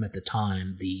the room at the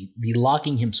time. The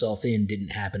locking himself in didn't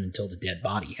happen until the dead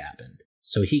body happened.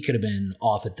 So he could have been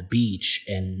off at the beach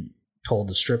and told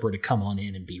the stripper to come on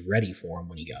in and be ready for him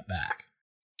when he got back.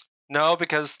 No,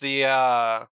 because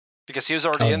because he was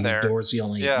already in there. The door's the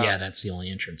only that's the only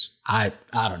entrance. I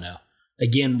don't know.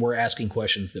 Again, we're asking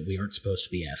questions that we aren't supposed to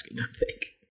be asking, I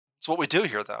think. It's what we do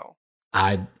here, though.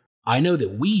 I know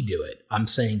that we do it. I'm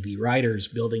saying the writers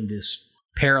building this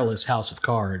perilous house of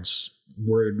cards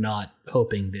were not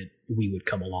hoping that we would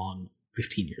come along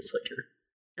 15 years later.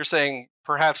 You're saying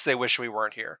perhaps they wish we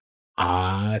weren't here.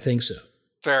 I think so.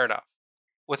 Fair enough.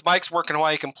 With Mike's work in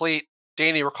Hawaii complete,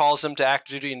 Danny recalls him to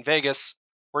active duty in Vegas,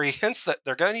 where he hints that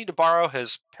they're going to need to borrow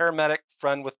his paramedic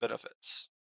friend with benefits.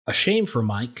 A shame for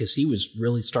Mike, because he was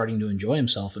really starting to enjoy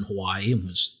himself in Hawaii and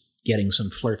was getting some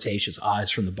flirtatious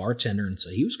eyes from the bartender, and so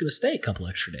he was going to stay a couple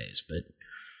extra days. But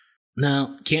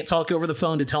no, can't talk over the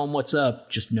phone to tell him what's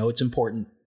up. Just know it's important,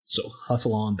 so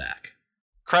hustle on back.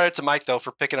 Credit to Mike, though,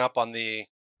 for picking up on the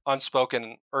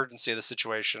unspoken urgency of the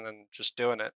situation and just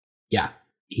doing it. Yeah,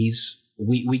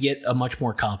 we get a much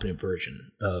more competent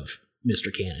version of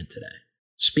Mr. Cannon today.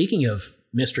 Speaking of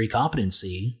mystery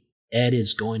competency, Ed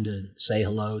is going to say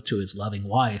hello to his loving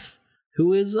wife,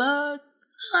 who is not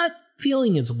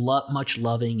feeling as much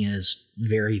loving as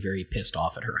very, very pissed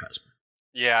off at her husband.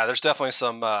 Yeah, there's definitely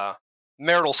some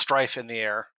marital strife in the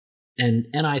air. And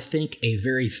I think a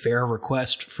very fair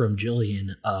request from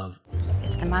Jillian of...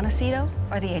 It's the Montecito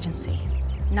or the agency.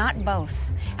 Not both.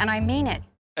 And I mean it.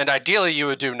 And ideally, you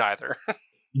would do neither.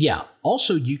 Yeah.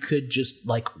 Also, you could just,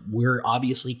 we're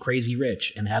obviously crazy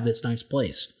rich and have this nice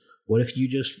place. What if you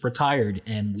just retired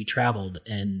and we traveled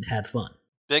and had fun?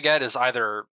 Big Ed is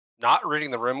either not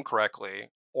reading the room correctly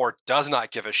or does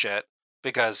not give a shit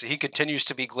because he continues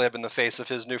to be glib in the face of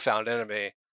his newfound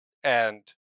enemy. And,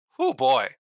 oh boy,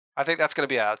 I think that's going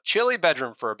to be a chilly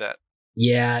bedroom for a bit.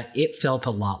 Yeah, it felt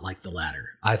a lot like the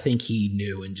latter. I think he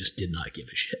knew and just did not give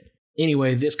a shit.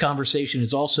 Anyway, this conversation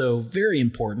is also very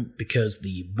important because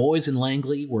the boys in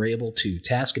Langley were able to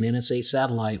task an NSA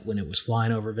satellite when it was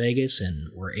flying over Vegas and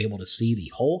were able to see the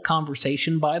whole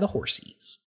conversation by the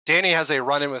horsies. Danny has a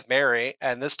run-in with Mary,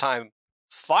 and this time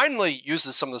finally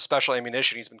uses some of the special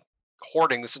ammunition he's been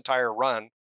hoarding this entire run.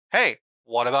 Hey,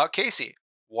 what about Casey?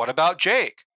 What about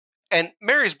Jake? And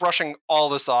Mary's brushing all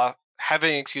this off,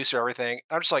 having an excuse for everything.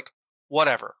 And I'm just like,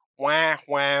 whatever. Wah,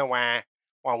 wah, wah.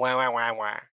 Wah, wah, wah, wah,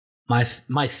 wah.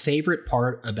 My favorite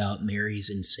part about Mary's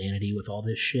insanity with all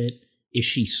this shit is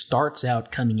she starts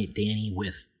out coming at Danny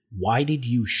with, "Why did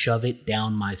you shove it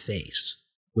down my face?"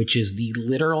 Which is the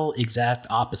literal exact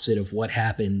opposite of what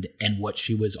happened and what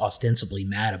she was ostensibly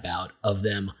mad about, of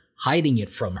them hiding it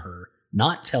from her,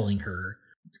 not telling her,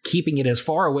 keeping it as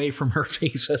far away from her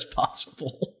face as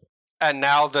possible. And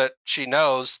now that she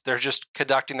knows, they're just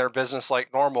conducting their business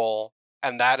like normal,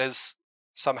 and that is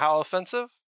somehow offensive?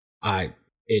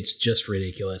 It's just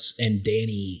ridiculous. And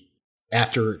Danny,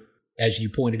 after, as you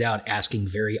pointed out, asking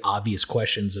very obvious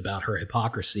questions about her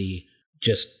hypocrisy,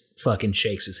 just fucking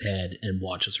shakes his head and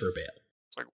watches her bail.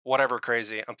 It's like, whatever,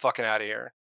 crazy. I'm fucking out of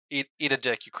here. Eat a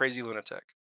dick, you crazy lunatic.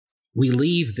 We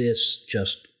leave this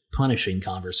just punishing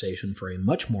conversation for a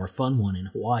much more fun one in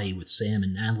Hawaii with Sam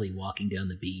and Natalie walking down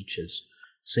the beach as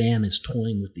Sam is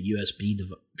toying with the USB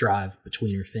drive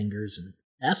between her fingers and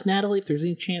asks Natalie if there's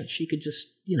any chance she could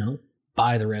just,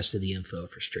 buy the rest of the info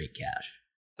for straight cash.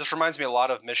 This reminds me a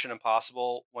lot of Mission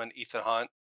Impossible when Ethan Hunt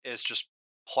is just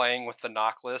playing with the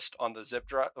knock list on the zip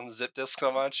disk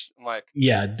so much. I'm like,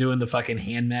 yeah, doing the fucking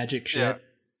hand magic shit. Yeah.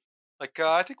 Like,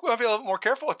 I think we'll be a little more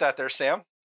careful with that there, Sam.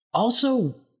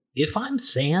 Also, if I'm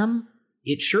Sam,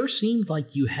 it sure seemed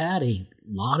like you had a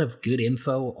lot of good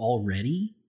info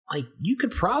already. Like, you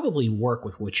could probably work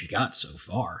with what you got so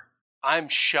far. I'm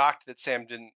shocked that Sam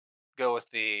didn't go with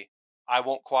the, I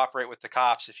won't cooperate with the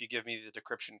cops if you give me the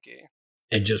decryption key.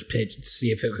 And just pitch to see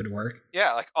if it could work?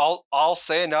 Yeah, like, I'll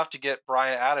say enough to get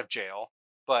Brian out of jail,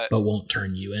 but won't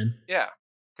turn you in? Yeah,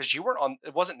 because you weren't on,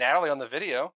 it wasn't Natalie on the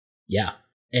video. Yeah,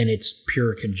 and it's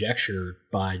pure conjecture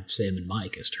by Sam and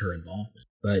Mike as to her involvement.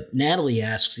 But Natalie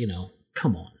asks,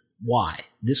 come on. Why?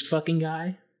 This fucking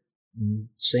guy?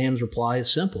 Sam's reply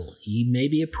is simple. He may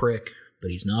be a prick,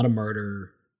 but he's not a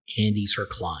murderer, and he's her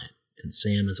client. And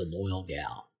Sam is a loyal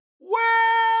gal.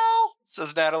 Well,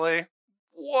 says Natalie,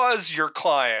 was your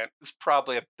client is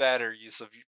probably a better use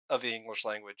of the English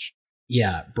language.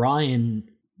 Yeah, Brian,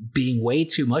 being way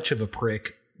too much of a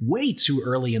prick, way too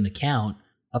early in the count,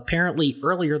 apparently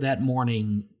earlier that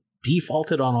morning,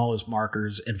 defaulted on all his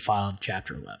markers and filed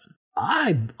Chapter 11.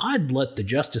 I'd let the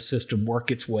justice system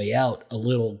work its way out a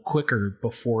little quicker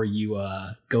before you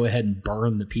go ahead and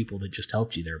burn the people that just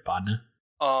helped you there, partner.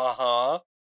 Uh-huh.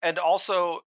 And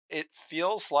also, it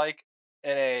feels like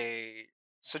in a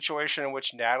situation in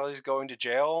which Natalie's going to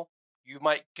jail, you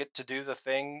might get to do the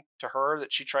thing to her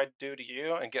that she tried to do to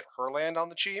you and get her land on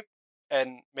the cheap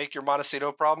and make your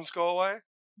Montecito problems go away.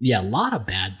 Yeah, a lot of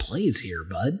bad plays here,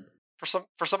 bud.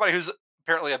 For somebody who's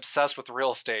apparently obsessed with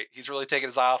real estate, he's really taken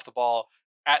his eye off the ball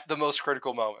at the most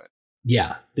critical moment.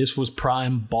 Yeah, this was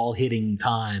prime ball hitting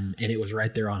time, and it was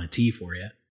right there on a tee for you.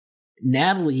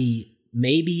 Natalie,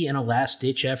 maybe in a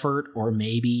last-ditch effort, or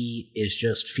maybe is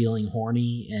just feeling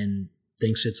horny and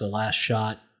thinks it's a last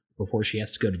shot before she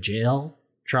has to go to jail,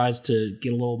 tries to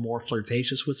get a little more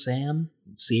flirtatious with Sam,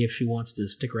 see if she wants to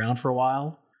stick around for a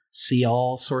while, see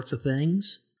all sorts of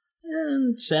things.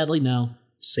 And sadly, no.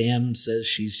 Sam says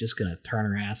she's just going to turn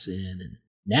her ass in, and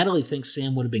Natalie thinks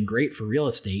Sam would have been great for real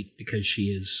estate because she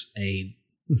is a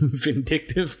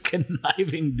vindictive,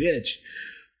 conniving bitch.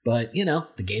 But, you know,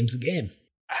 the game's the game.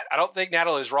 I don't think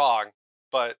Natalie's wrong,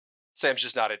 but Sam's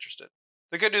just not interested.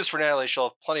 The good news for Natalie, she'll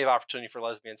have plenty of opportunity for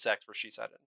lesbian sex where she's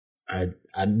headed.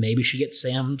 Maybe she gets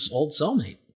Sam's old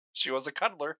soulmate. She was a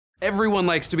cuddler. Everyone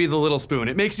likes to be the little spoon.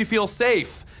 It makes you feel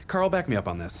safe. Carl, back me up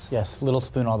on this. Yes, little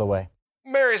spoon all the way.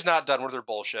 Mary's not done with her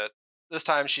bullshit. This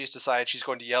time she's decided she's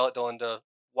going to yell at Delinda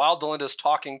while Delinda's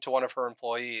talking to one of her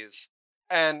employees.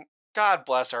 And God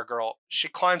bless our girl, she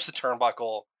climbs the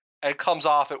turnbuckle and comes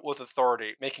off it with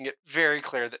authority, making it very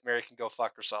clear that Mary can go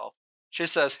fuck herself. She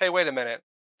says, hey, wait a minute.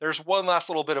 There's one last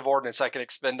little bit of ordinance I can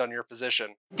expend on your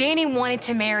position. Danny wanted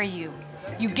to marry you.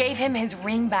 You gave him his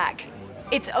ring back.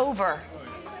 It's over.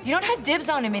 You don't have dibs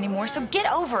on him anymore, so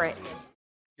get over it.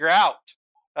 You're out.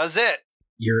 That's it.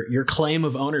 Your claim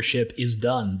of ownership is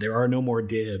done. There are no more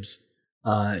dibs.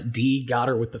 Dee got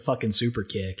her with the fucking super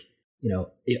kick. You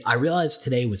know, I realized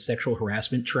today with sexual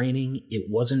harassment training,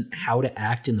 it wasn't how to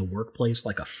act in the workplace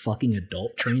like a fucking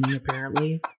adult training,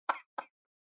 apparently.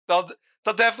 They'll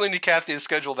definitely need Kathy to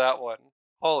schedule that one.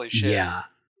 Holy shit. Yeah,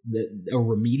 a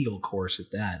remedial course at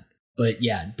that. But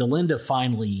yeah, Delinda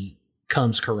finally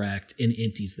comes correct and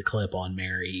empties the clip on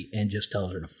Mary and just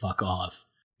tells her to fuck off.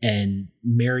 And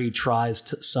Mary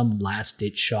tries some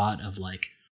last-ditch shot of like,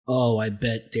 oh, I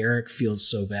bet Derek feels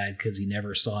so bad because he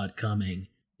never saw it coming.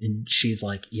 And she's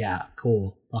like, yeah,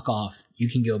 cool, fuck off.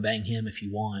 You can go bang him if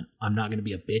you want. I'm not going to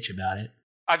be a bitch about it.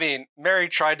 I mean, Mary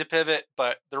tried to pivot,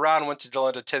 but the round went to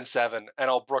Delinda 10-7, and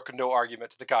I'll brook no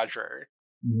argument to the contrary.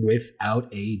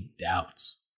 Without a doubt.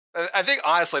 I think,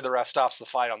 honestly, the ref stops the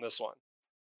fight on this one.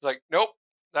 He's like, nope,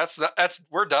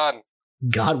 we're done.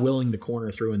 God willing, the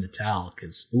corner threw in the towel,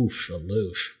 because oof,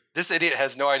 aloof. This idiot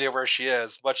has no idea where she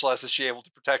is, much less is she able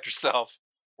to protect herself.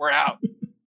 We're out.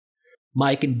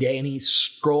 Mike and Danny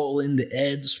scroll into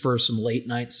Ed's for some late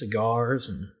night cigars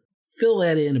and fill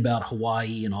that in about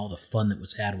Hawaii and all the fun that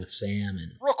was had with Sam.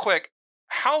 And real quick,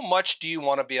 how much do you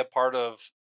want to be a part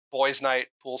of boys' night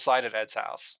poolside at Ed's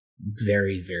house?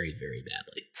 Very, very, very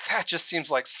badly. That just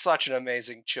seems like such an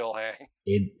amazing chill hang.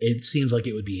 It seems like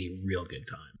it would be a real good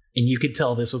time. And you could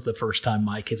tell this was the first time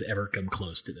Mike has ever come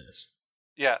close to this.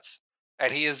 Yes.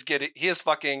 And he is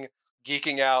fucking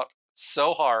geeking out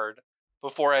so hard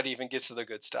before Ed even gets to the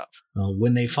good stuff. Well,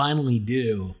 when they finally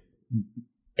do,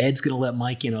 Ed's going to let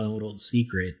Mike in on a little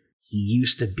secret. He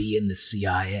used to be in the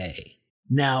CIA.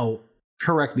 Now,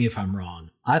 correct me if I'm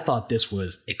wrong. I thought this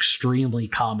was extremely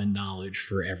common knowledge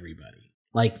for everybody.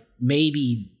 Like,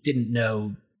 maybe didn't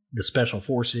know the special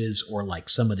forces or like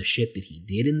some of the shit that he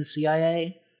did in the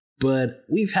CIA. But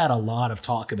we've had a lot of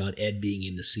talk about Ed being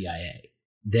in the CIA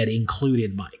that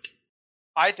included Mike.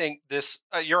 I think this,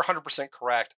 you're 100%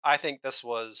 correct. I think this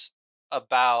was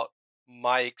about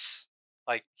Mike's,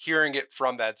 like, hearing it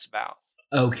from Ed's mouth.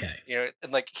 Okay. You know,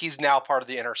 and like, he's now part of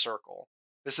the inner circle.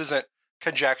 This isn't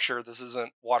conjecture. This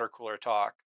isn't water cooler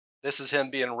talk. This is him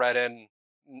being read in,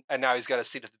 and now he's got a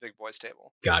seat at the big boys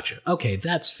table. Gotcha. Okay,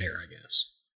 that's fair, I guess.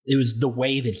 It was the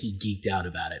way that he geeked out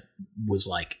about it was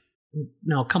like,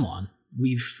 no, come on.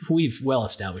 We've well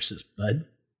established this, bud.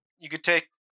 You could take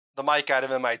the Mike out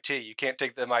of MIT. You can't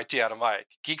take the MIT out of Mike.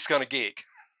 Geek's gonna geek.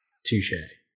 Touche.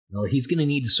 Well, he's going to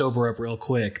need to sober up real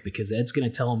quick because Ed's going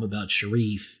to tell him about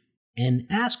Sharif and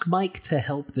ask Mike to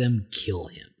help them kill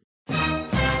him.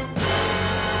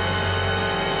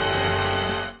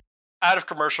 Out of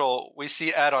commercial, we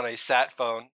see Ed on a sat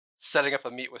phone setting up a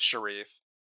meet with Sharif.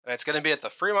 And it's going to be at the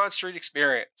Fremont Street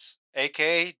Experience,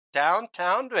 aka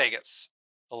downtown Vegas,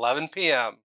 11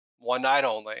 p.m., one night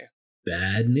only.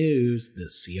 Bad news, the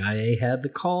CIA had the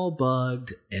call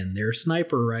bugged, and their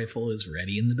sniper rifle is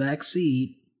ready in the back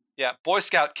seat. Yeah, Boy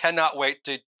Scout cannot wait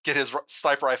to get his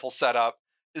sniper rifle set up.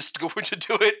 Is going to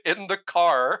do it in the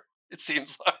car, it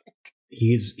seems like.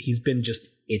 He's been just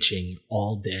itching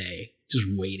all day, just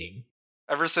waiting.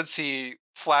 Ever since he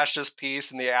flashed his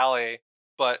piece in the alley,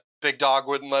 but Big Dog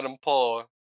wouldn't let him pull.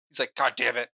 He's like, God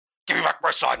damn it, give me back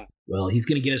my son. Well, he's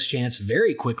going to get his chance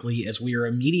very quickly, as we are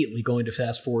immediately going to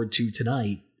fast forward to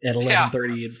tonight at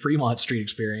 11:30 at Fremont Street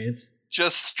Experience.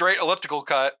 Just straight elliptical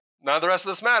cut. None of the rest of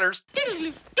this matters.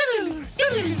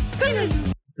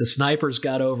 The sniper's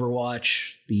got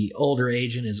Overwatch. The older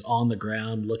agent is on the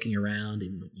ground looking around,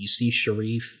 and you see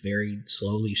Sharif very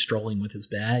slowly strolling with his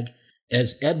bag.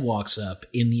 As Ed walks up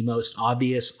in the most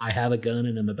obvious, I have a gun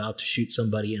and I'm about to shoot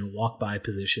somebody in a walk-by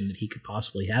position that he could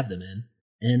possibly have them in.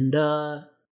 And,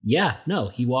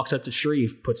 he walks up to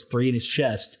Sharif, puts 3 in his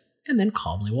chest, and then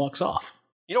calmly walks off.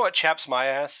 You know what chaps my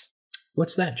ass?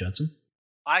 What's that, Judson?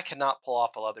 I cannot pull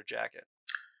off a leather jacket.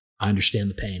 I understand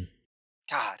the pain.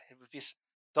 God, it would be...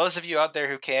 Those of you out there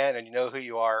who can and you know who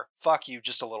you are, fuck you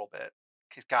just a little bit.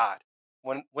 Because God,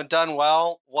 when done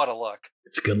well, what a look.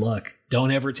 It's good luck.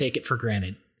 Don't ever take it for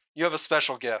granted. You have a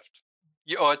special gift.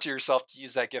 You owe it to yourself to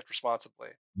use that gift responsibly.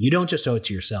 You don't just owe it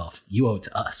to yourself. You owe it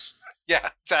to us. Yeah,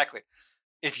 exactly.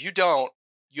 If you don't,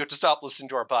 you have to stop listening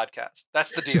to our podcast.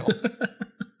 That's the deal.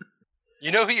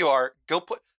 You know who you are.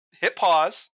 Hit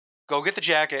pause, go get the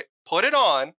jacket, put it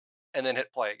on, and then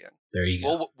hit play again. There you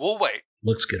go. We'll wait.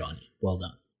 Looks good on you. Well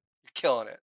done. You're killing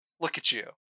it. Look at you.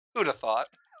 Who'd have thought?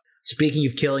 Speaking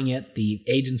of killing it, the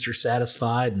agents are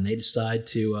satisfied and they decide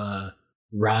to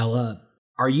rile up.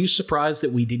 Are you surprised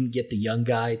that we didn't get the young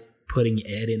guy putting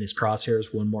Ed in his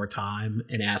crosshairs one more time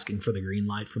and asking for the green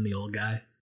light from the old guy?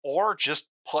 Or just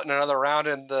putting another round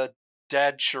in the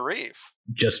dead Sharif.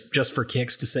 Just for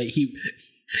kicks to say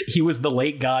he was the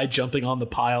late guy jumping on the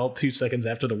pile 2 seconds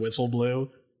after the whistle blew.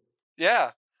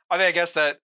 Yeah. I mean, I guess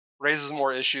that raises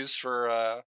more issues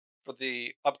for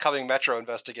the upcoming Metro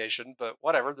investigation, but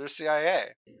whatever, they're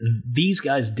CIA. These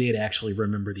guys did actually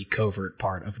remember the covert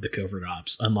part of the covert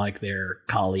ops, unlike their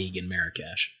colleague in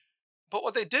Marrakesh. But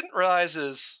what they didn't realize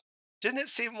is, didn't it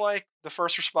seem like the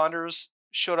first responders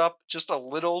showed up just a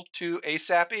little too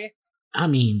ASAP-y? I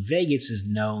mean, Vegas is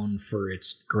known for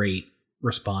its great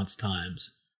response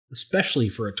times, especially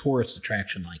for a tourist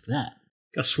attraction like that.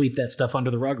 Gotta sweep that stuff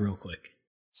under the rug real quick.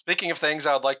 Speaking of things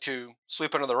I would like to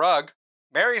sweep under the rug,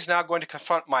 Mary's now going to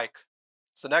confront Mike.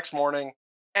 It's the next morning,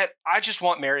 and I just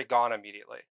want Mary gone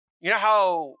immediately. You know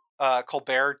how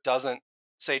Colbert doesn't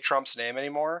say Trump's name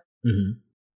anymore? Mm-hmm.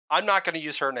 I'm not going to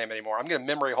use her name anymore. I'm going to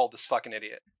memory hold this fucking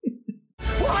idiot.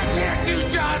 Why can't you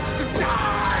just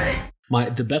die?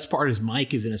 The best part is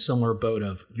Mike is in a similar boat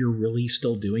of, you're really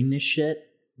still doing this shit?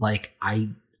 Like, I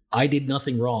did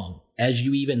nothing wrong. As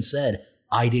you even said,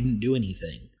 I didn't do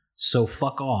anything. So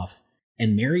fuck off.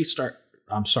 And Mary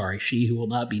she who will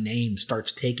not be named,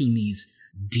 starts taking these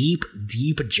deep,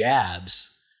 deep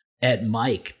jabs at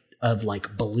Mike of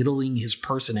like belittling his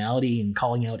personality and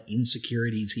calling out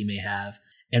insecurities he may have.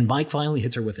 And Mike finally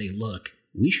hits her with a look.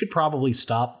 We should probably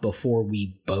stop before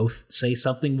we both say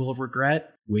something we'll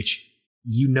regret, which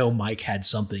Mike had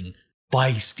something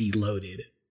feisty loaded.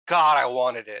 God, I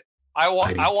wanted it. I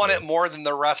want it more than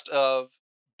the rest of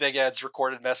Big Ed's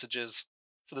recorded messages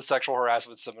for the sexual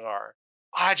harassment seminar.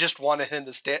 I just wanted him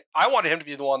to stand. I wanted him to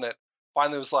be the one that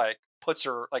finally was like,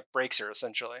 breaks her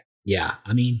essentially. Yeah.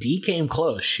 I mean, Dee came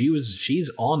close.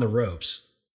 She's on the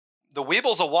ropes. The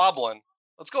Weeble's a wobbling.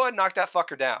 Let's go ahead and knock that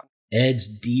fucker down.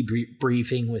 Ed's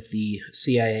debriefing with the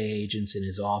CIA agents in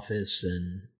his office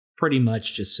and pretty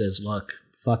much just says, look,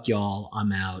 fuck y'all,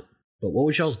 I'm out. But what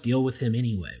was y'all's deal with him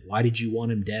anyway? Why did you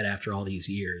want him dead after all these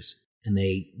years? And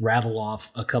they rattle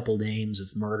off a couple names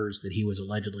of murders that he was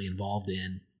allegedly involved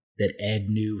in that Ed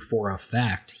knew for a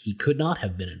fact he could not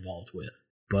have been involved with.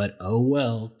 But oh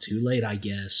well, too late, I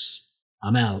guess.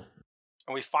 I'm out.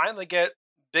 And we finally get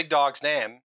Big Dog's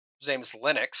name. His name is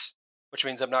Linux, which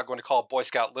means I'm not going to call Boy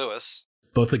Scout Lewis.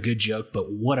 Both a good joke,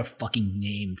 but what a fucking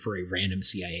name for a random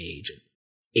CIA agent.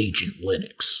 Agent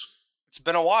Linux. It's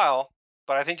been a while,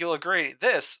 but I think you'll agree,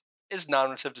 this is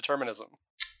nominative determinism.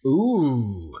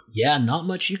 Ooh, yeah, not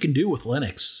much you can do with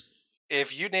Linux.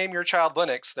 if you name your child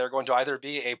Lennox, they're going to either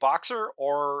be a boxer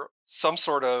or some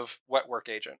sort of wet work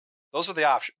agent. Those are the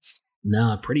options.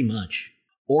 Nah, pretty much.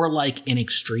 Or like an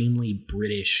extremely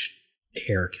British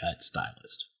haircut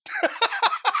stylist.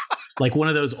 Like one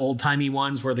of those old-timey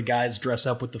ones where the guys dress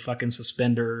up with the fucking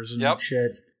suspenders and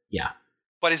shit. Yeah.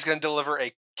 But he's going to deliver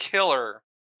a killer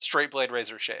straight blade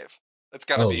razor shave. It's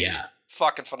going to be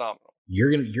fucking phenomenal.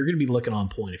 You're gonna be looking on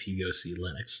point if you go see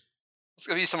Lennox. It's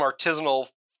going to be some artisanal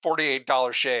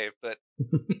 $48 shave, but...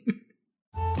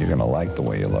 You're going to like the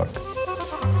way you look.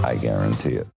 I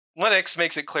guarantee it. Lennox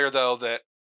makes it clear, though, that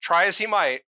try as he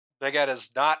might, Big Ed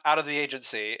is not out of the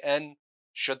agency, and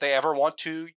should they ever want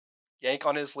to yank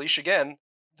on his leash again,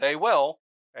 they will,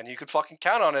 and you could fucking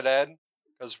count on it, Ed,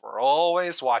 because we're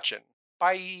always watching.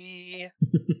 Bye!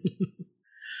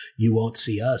 You won't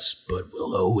see us, but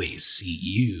we'll always see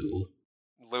you.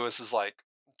 Lewis is like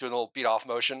doing a little beat-off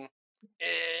motion.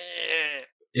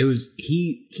 It was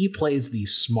he plays the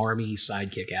smarmy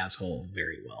sidekick asshole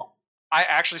very well. I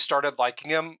actually started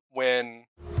liking him when...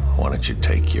 Why don't you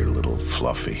take your little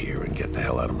fluffy here and get the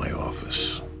hell out of my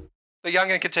office? The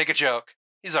youngin' can take a joke.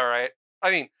 He's all right.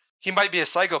 I mean, he might be a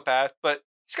psychopath, but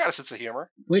he's got a sense of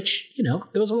humor. Which,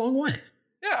 goes a long way.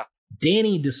 Yeah.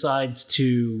 Danny decides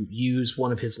to use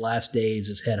one of his last days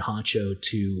as head honcho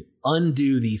to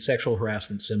undo the sexual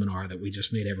harassment seminar that we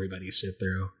just made everybody sit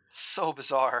through. So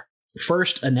bizarre.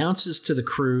 First announces to the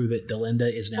crew that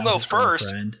Delinda is now his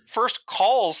girlfriend. First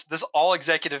calls this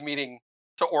all-executive meeting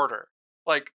to order.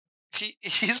 Like,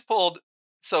 he's pulled...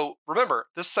 So, remember,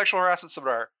 this sexual harassment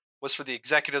seminar was for the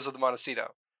executives of the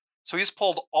Montecito. So he's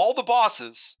pulled all the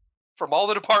bosses from all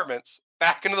the departments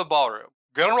back into the ballroom.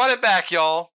 Gonna run it back,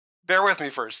 y'all. Bear with me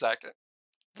for a second.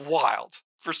 Wild,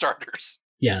 for starters.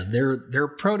 Yeah, their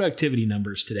productivity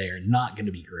numbers today are not going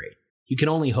to be great. You can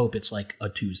only hope it's like a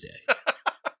Tuesday.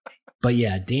 But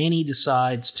yeah, Danny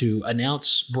decides to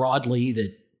announce broadly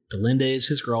that Delinda is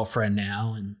his girlfriend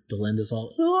now, and Delinda's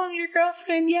all, "Oh, I'm your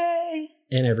girlfriend, yay!"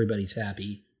 And everybody's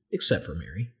happy, except for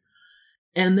Mary.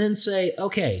 And then say,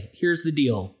 okay, here's the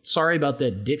deal. Sorry about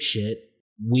that dipshit.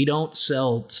 We don't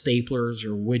sell staplers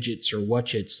or widgets or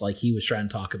whatchits like he was trying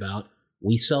to talk about.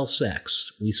 We sell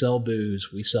sex. We sell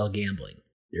booze. We sell gambling.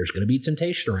 There's going to be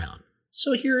temptation around.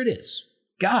 So here it is.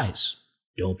 Guys,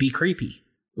 don't be creepy.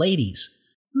 Ladies,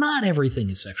 not everything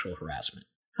is sexual harassment.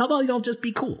 How about y'all just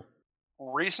be cool?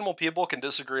 Reasonable people can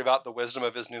disagree about the wisdom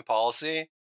of his new policy,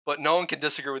 but no one can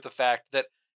disagree with the fact that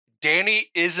Danny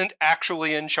isn't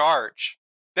actually in charge.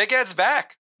 Big Ed's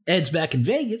back. Ed's back in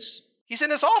Vegas. He's in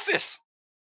his office.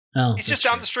 Oh, he's just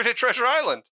down the street at Treasure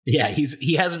Island. Yeah,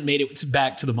 he hasn't made it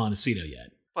back to the Montecito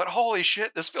yet. But holy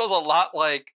shit, this feels a lot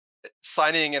like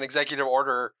signing an executive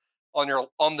order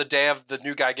on the day of the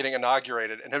new guy getting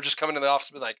inaugurated, and him just coming in the office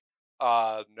and be like,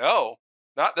 no,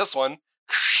 not this one.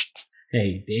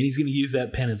 Hey, Danny's gonna use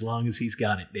that pen as long as he's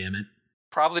got it, damn it.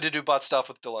 Probably to do butt stuff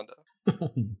with Delinda.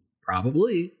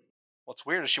 Probably. What's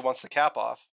weird is she wants the cap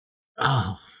off.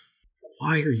 Oh,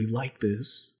 why are you like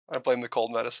this? I blame the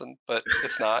cold medicine, but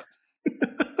it's not.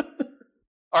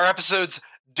 Our episode's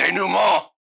denouement.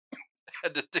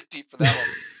 Had to dig deep for that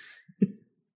one.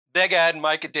 Big Ed,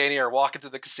 Mike, and Danny are walking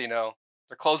through the casino.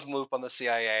 They're closing the loop on the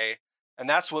CIA. And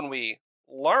that's when we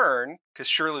learn, because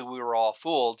surely we were all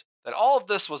fooled, that all of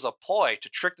this was a ploy to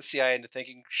trick the CIA into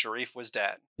thinking Sharif was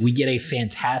dead. We get a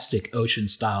fantastic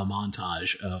Ocean-style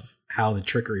montage of how the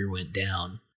trickery went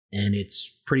down. And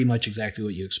it's pretty much exactly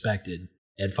what you expected.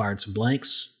 Ed fired some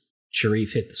blanks.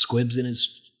 Sharif hit the squibs in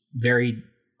his very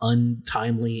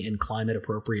untimely and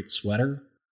climate-appropriate sweater.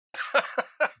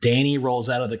 Danny rolls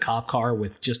out of the cop car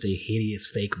with just a hideous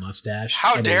fake mustache.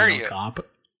 How dare you? Cop.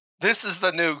 This is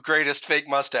the new greatest fake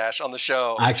mustache on the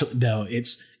show. Actually, no, it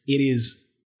is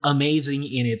amazing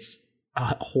in its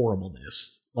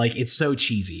horribleness. Like, it's so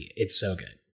cheesy. It's so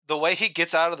good. The way he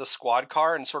gets out of the squad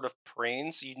car and sort of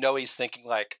preens, you know he's thinking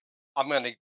like, I'm going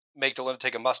to make Delinda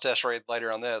take a mustache raid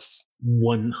later on this.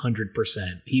 100%.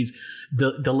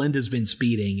 Delinda's been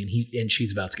speeding and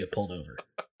she's about to get pulled over.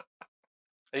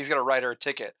 He's going to write her a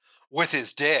ticket with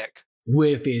his dick.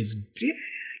 With his dick?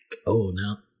 Oh,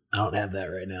 no. I don't have that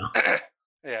right now.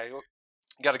 Yeah, you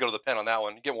got to go to the pen on that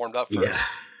one. Get warmed up first. Yeah.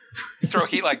 You throw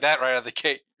heat like that right out of the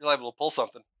gate, you're liable to pull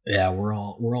something. Yeah, we're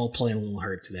all playing a little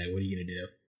hurt today. What are you going to do?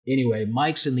 Anyway,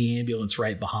 Mike's in the ambulance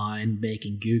right behind,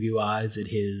 making goo-goo eyes at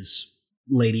his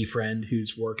lady friend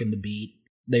who's working the beat.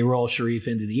 They roll Sharif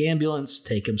into the ambulance,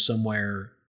 take him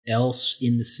somewhere else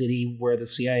in the city where the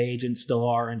CIA agents still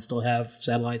are and still have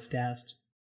satellites tasked.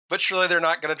 But surely they're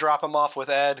not going to drop him off with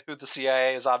Ed, who the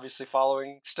CIA is obviously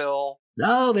following still.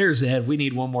 Oh, there's Ed. We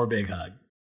need one more big hug.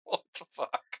 What the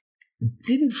fuck?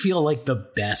 Didn't feel like the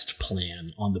best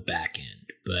plan on the back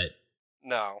end, but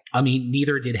No. I mean,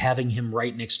 neither did having him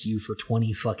right next to you for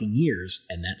 20 fucking years,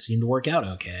 and that seemed to work out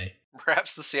okay.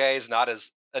 Perhaps the CIA is not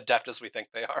as adept as we think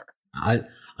they are.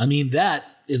 I mean, that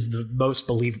is the most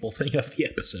believable thing of the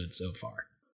episode so far.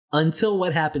 Until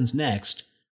what happens next,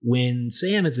 when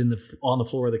Sam is on the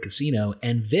floor of the casino,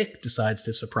 and Vic decides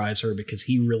to surprise her because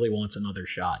he really wants another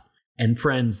shot. And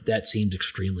friends, that seems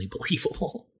extremely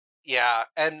believable. Yeah,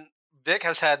 and Vic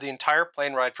has had the entire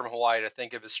plane ride from Hawaii to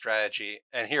think of his strategy,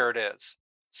 and here it is.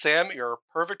 Sam, you're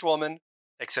a perfect woman,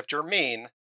 except you're mean,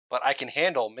 but I can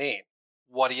handle mean.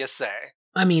 What do you say?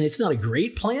 I mean, it's not a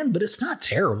great plan, but it's not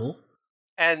terrible.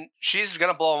 And she's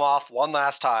going to blow him off one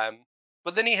last time,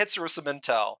 but then he hits her with some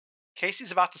intel.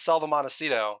 Casey's about to sell the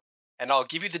Montecito, and I'll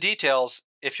give you the details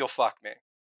if you'll fuck me.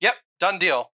 Yep, done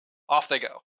deal. Off they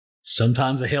go.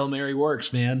 Sometimes a Hail Mary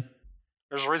works, man.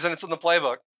 There's a reason it's in the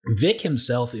playbook. Vic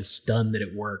himself is stunned that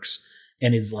it works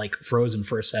and is like frozen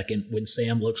for a second when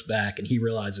Sam looks back and he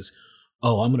realizes,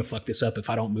 oh, I'm going to fuck this up if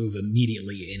I don't move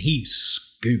immediately. And he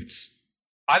scoots.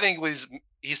 I think what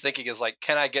he's thinking is like,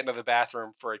 can I get into the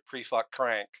bathroom for a pre-fuck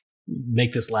crank?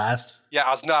 Make this last? Yeah,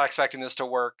 I was not expecting this to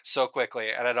work so quickly,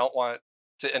 and I don't want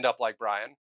to end up like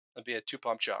Brian. It'd be a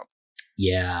 2-pump jump.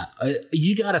 Yeah,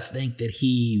 you got to think that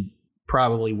he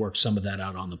probably worked some of that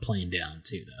out on the plane down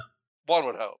too, though. One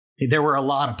would hope. There were a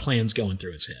lot of plans going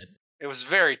through his head. It was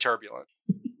very turbulent.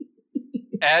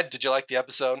 Ed, did you like the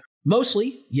episode?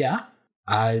 Mostly, yeah.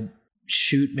 I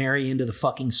shoot Mary into the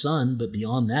fucking sun, but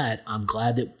beyond that, I'm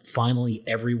glad that finally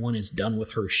everyone is done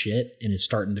with her shit and is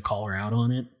starting to call her out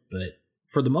on it. But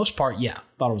for the most part, yeah,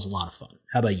 thought it was a lot of fun.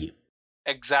 How about you?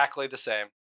 Exactly the same.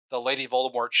 The Lady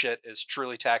Voldemort shit is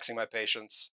truly taxing my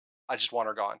patience. I just want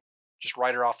her gone. Just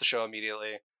write her off the show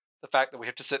immediately. The fact that we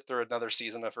have to sit through another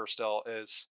season of her still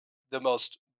is the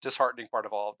most disheartening part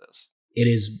of all of this. It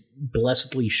is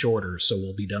blessedly shorter, so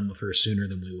we'll be done with her sooner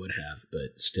than we would have,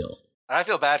 but still. And I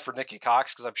feel bad for Nikki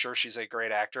Cox because I'm sure she's a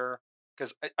great actor.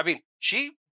 Because, I mean,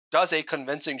 she does a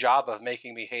convincing job of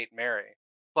making me hate Mary.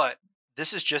 But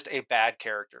this is just a bad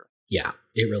character. Yeah,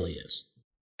 it really is.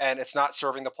 And it's not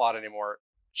serving the plot anymore.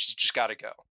 She's just got to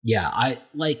go. Yeah,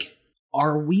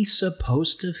 are we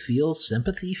supposed to feel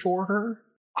sympathy for her?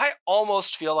 I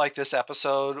almost feel like this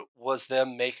episode was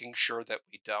them making sure that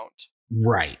we don't.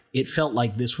 Right. It felt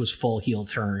like this was full heel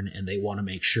turn, and they want to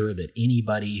make sure that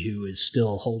anybody who is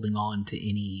still holding on to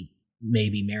any,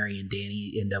 maybe Mary and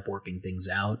Danny end up working things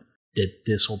out, that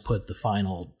this will put the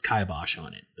final kibosh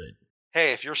on it. But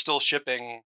hey, if you're still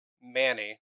shipping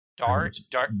Manny,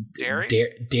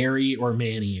 Derry or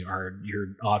Manny are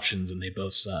your options, and they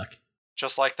both suck.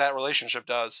 Just like that relationship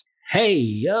does. Hey,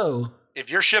 yo.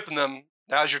 If you're shipping them,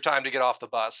 now's your time to get off the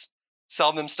bus.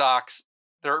 Sell them stocks.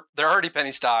 They're already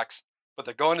penny stocks, but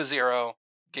they're going to zero.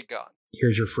 Get gone.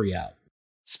 Here's your free out.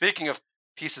 Speaking of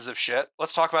pieces of shit,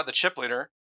 let's talk about the chip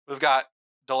leader. We've got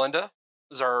Delinda,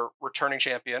 who's our returning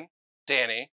champion,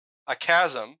 Danny, a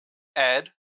chasm, Ed,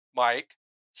 Mike,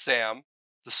 Sam,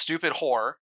 the stupid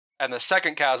whore, and the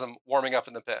second chasm warming up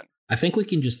in the pen. I think we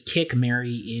can just kick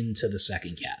Mary into the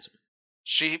second chasm.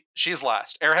 She's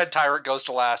last. Airhead Tyrant goes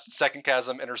to last. Second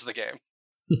chasm enters the game.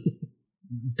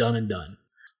 Done and done.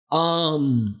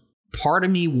 Part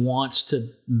of me wants to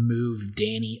move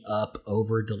Danny up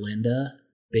over Delinda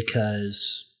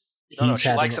because she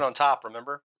likes it on top,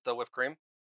 remember? The whipped cream?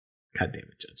 God damn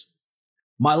it, Jensen.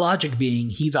 My logic being,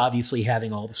 he's obviously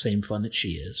having all the same fun that she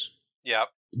is. Yep.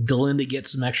 Delinda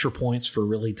gets some extra points for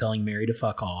really telling Mary to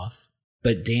fuck off.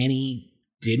 But Danny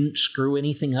didn't screw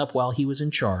anything up while he was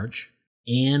in charge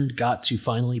and got to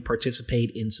finally participate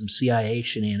in some CIA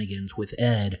shenanigans with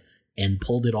Ed and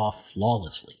pulled it off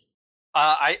flawlessly.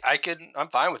 I'm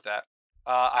fine with that.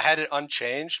 I had it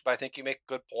unchanged, but I think you make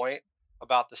a good point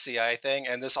about the CIA thing,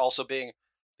 and this also being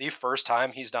the first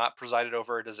time he's not presided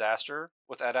over a disaster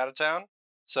with Ed out of town.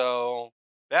 So,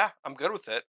 yeah, I'm good with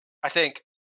it. I think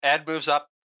Ed moves up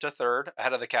to third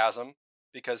ahead of the chasm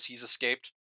because he's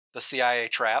escaped the CIA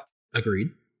trap.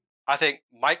 Agreed. I think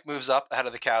Mike moves up ahead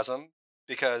of the chasm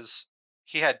because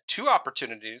he had 2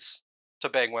 opportunities to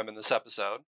bang women this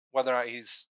episode, whether or not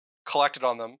he's collected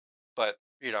on them. But,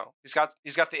 you know, he's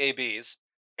got the ABs,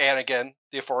 and again,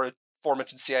 the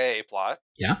aforementioned CIA plot.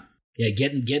 Yeah. Yeah,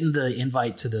 getting the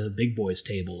invite to the big boys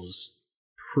table is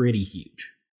pretty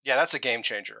huge. Yeah, that's a game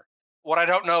changer. What I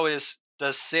don't know is,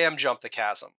 does Sam jump the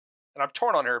chasm? And I'm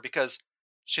torn on her because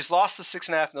she's lost the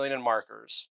 $6.5 million in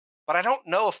markers, but I don't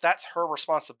know if that's her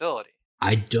responsibility.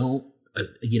 I don't,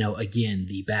 again,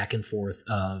 the back and forth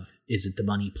of, is it the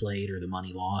money played or the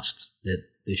money lost that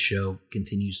this show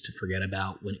continues to forget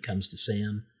about when it comes to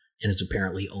Sam. and is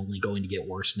apparently only going to get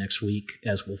worse next week,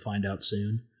 as we'll find out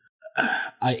soon.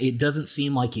 It doesn't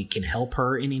seem like it can help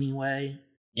her in any way,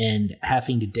 and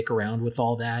having to dick around with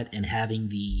all that and having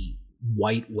the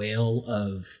white whale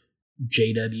of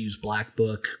JW's Black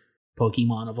Book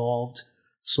Pokemon evolved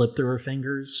slip through her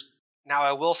fingers. Now,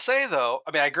 I will say, though,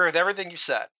 I agree with everything you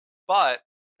said, but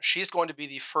she's going to be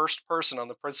the first person on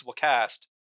the principal cast,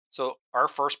 so our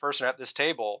first person at this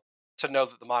table, to know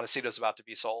that the Montecito is about to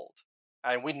be sold.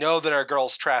 And we know that our girl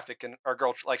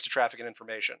likes to traffic in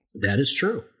information. That is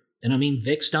true. And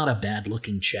Vic's not a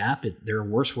bad-looking chap. There are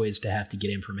worse ways to have to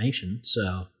get information,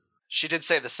 so... She did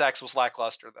say the sex was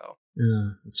lackluster, though.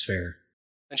 That's fair.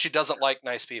 And she doesn't like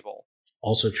nice people.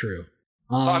 Also true.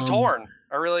 So I'm torn.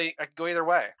 I could go either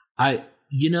way. I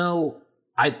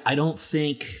don't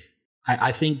think...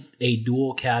 I think a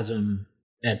dual chasm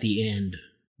at the end,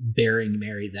 burying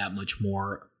Mary that much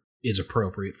more, is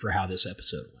appropriate for how this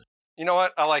episode went. You know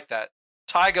what? I like that.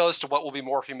 Tie goes to what will be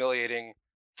more humiliating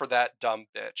for that dumb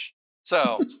bitch.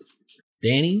 So...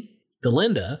 Danny,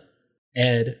 Delinda,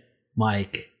 Ed,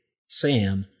 Mike,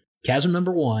 Sam, chasm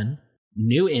number 1,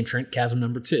 new entrant, chasm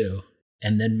number 2,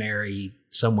 and then Mary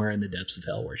somewhere in the depths of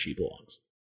hell where she belongs.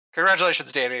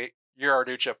 Congratulations, Danny. You're our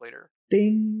new chip leader.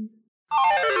 Ding.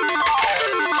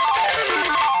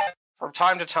 From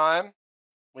time to time,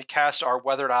 we cast our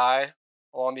weathered eye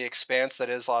along the expanse that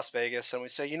is Las Vegas, and we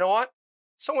say, you know what?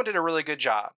 Someone did a really good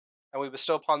job, and we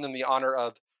bestow upon them the honor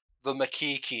of the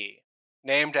Makiki,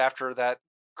 named after that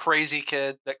crazy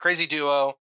kid, that crazy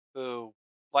duo who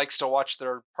likes to watch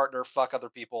their partner fuck other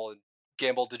people and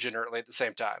gamble degenerately at the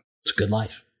same time. It's a good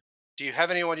life. Do you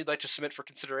have anyone you'd like to submit for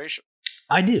consideration?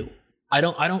 I do. I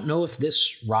don't know if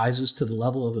this rises to the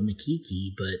level of a Makiki,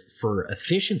 but for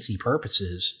efficiency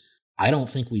purposes, I don't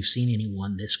think we've seen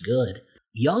anyone this good.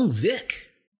 Young Vic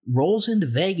rolls into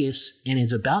Vegas and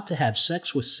is about to have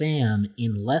sex with Sam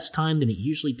in less time than it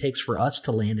usually takes for us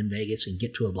to land in Vegas and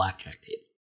get to a blackjack table.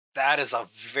 That is a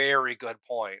very good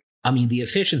point. The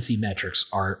efficiency metrics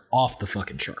are off the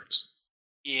fucking charts.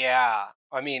 Yeah.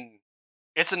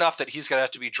 It's enough that he's going to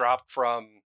have to be dropped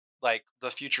from, the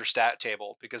future stat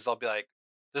table, because they'll be like,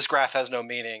 this graph has no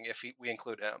meaning if we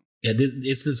include him. Yeah,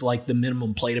 this is like the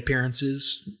minimum plate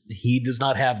appearances. He does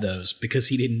not have those because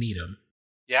he didn't need them.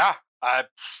 Yeah.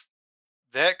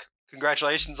 Vic,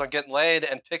 congratulations on getting laid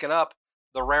and picking up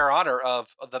the rare honor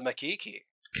of the Makiki.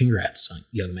 Congrats,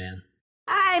 young man.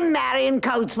 I'm Marion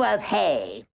Coatsworth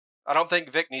Hay. I don't think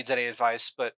Vic needs any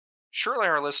advice, but surely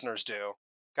our listeners do.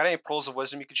 Got any pearls of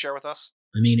wisdom you could share with us?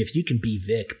 If you can be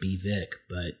Vic, be Vic.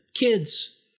 But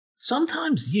kids,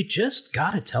 sometimes you just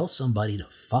gotta tell somebody to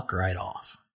fuck right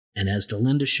off. And as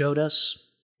Delinda showed us,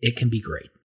 it can be great.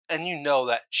 And you know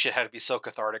that shit had to be so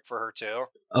cathartic for her too.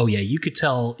 Oh yeah, you could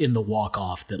tell in the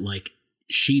walk-off that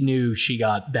she knew she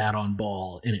got bad on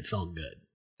ball and it felt good.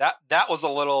 That was a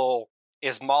little,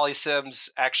 is Molly Sims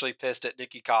actually pissed at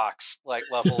Nikki Cox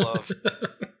level of,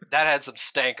 that had some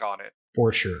stank on it.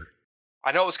 For sure.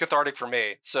 I know it was cathartic for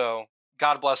me, so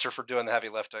God bless her for doing the heavy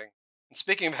lifting. And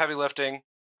speaking of heavy lifting,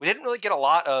 we didn't really get a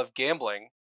lot of gambling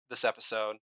this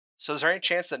episode. So is there any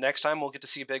chance that next time we'll get to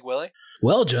see Big Willie?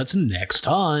 Well, Judson, next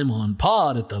time on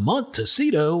Pod at the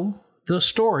Montecito, the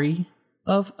story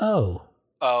of O.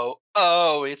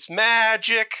 Oh, it's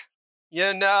magic,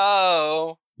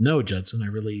 No, Judson, I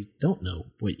really don't know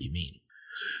what you mean.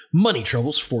 Money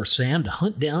troubles force Sam to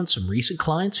hunt down some recent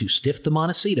clients who stiffed the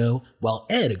Montecito, while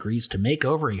Ed agrees to make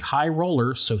over a high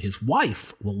roller so his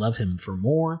wife will love him for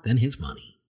more than his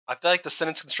money. I feel like the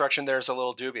sentence construction there is a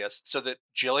little dubious. So that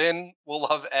Jillian will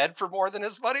love Ed for more than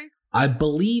his money? I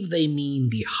believe they mean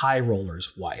the high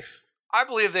roller's wife. I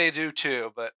believe they do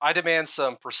too, but I demand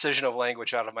some precision of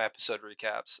language out of my episode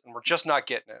recaps, and we're just not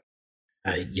getting it.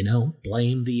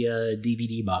 Blame the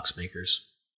DVD box makers.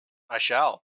 I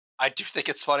shall. I do think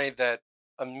it's funny that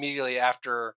immediately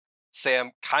after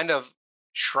Sam kind of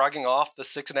shrugging off the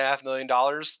 $6.5 million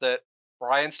that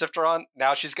Brian stiffed her on,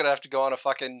 now she's going to have to go on a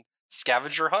fucking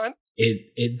scavenger hunt.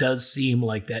 It does seem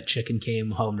like that chicken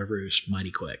came home to roost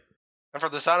mighty quick. And for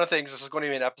the sound of things, this is going to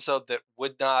be an episode that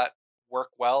would not work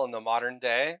well in the modern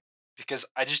day, because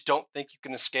I just don't think you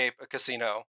can escape a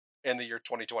casino in the year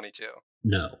 2022.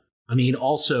 No.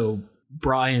 Also,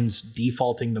 Brian's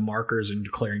defaulting the markers and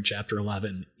declaring Chapter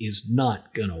 11 is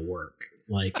not gonna work.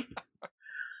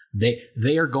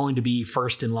 They are going to be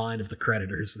first in line of the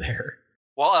creditors there.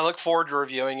 Well, I look forward to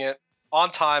reviewing it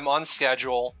on time, on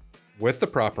schedule. With the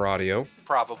proper audio.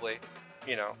 Probably.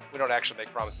 We don't actually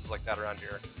make promises like that around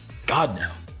here. God, no.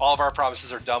 All of our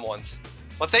promises are dumb ones.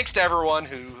 But thanks to everyone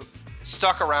who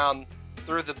stuck around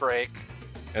through the break.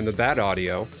 And the bad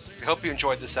audio. We hope you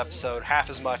enjoyed this episode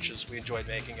half as much as we enjoyed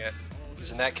making it,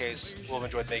 because in that case, we'll have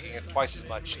enjoyed making it twice as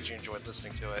much as you enjoyed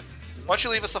listening to it. Why don't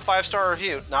you leave us a 5-star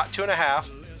review? Not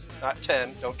 2.5, not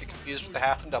 10. Don't get confused with the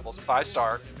half and doubles.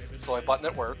 5-star. It's the only button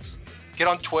that works. Get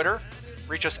on Twitter.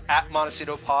 Reach us at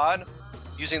MontecitoPod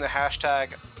using the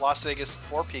hashtag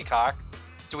LasVegas4Peacock.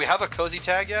 Do we have a cozy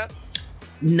tag yet?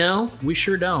 No, we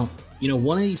sure don't.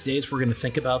 One of these days we're going to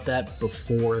think about that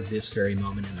before this very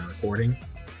moment in the recording.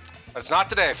 But it's not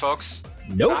today, folks.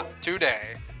 Nope. Not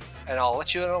today. And I'll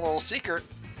let you in a little secret.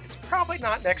 It's probably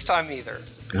not next time either.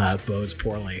 Bodes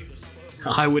poorly.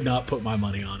 I would not put my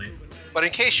money on it. But in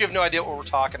case you have no idea what we're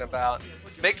talking about,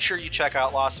 make sure you check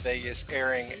out Las Vegas,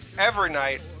 airing every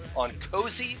night on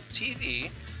Cozy TV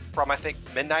from, I think,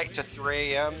 midnight to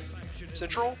 3 a.m.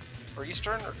 Central or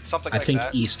Eastern or something like that. I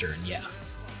think Eastern, yeah.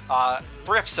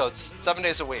 3 episodes, 7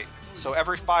 days a week. So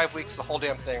every 5 weeks, the whole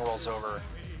damn thing rolls over.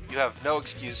 You have no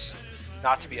excuse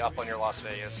not to be up on your Las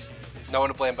Vegas. No one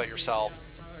to blame but yourself,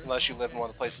 unless you live in one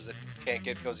of the places that can't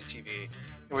get Cozy TV,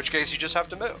 in which case you just have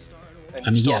to move. And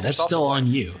that's still on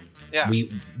you. Yeah.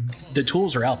 The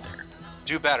tools are out there.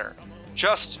 Do better.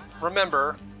 Just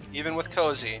remember, even with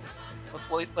Cozy,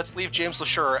 let's leave James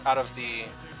LaSure out of the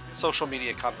social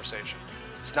media conversation.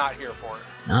 He's not here for it.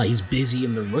 No, he's busy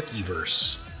in the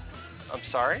Rookieverse. I'm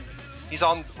sorry? He's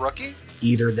on Rookie?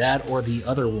 Either that or the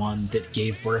other one that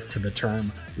gave birth to the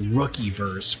term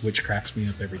Rookieverse, which cracks me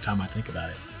up every time I think about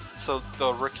it. So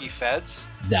the Rookie Feds?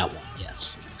 That one,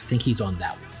 yes. I think he's on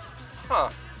that one.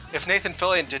 Huh. If Nathan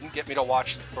Fillion didn't get me to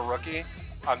watch The Rookie,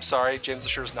 I'm sorry, James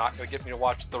LaSure's not going to get me to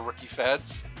watch The Rookie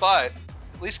Feds, but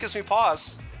at least gives me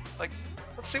pause. Like,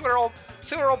 let's see what our old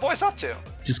boy's up to.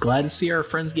 Just glad to see our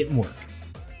friends getting work.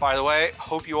 By the way,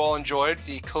 hope you all enjoyed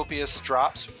the copious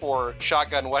drops for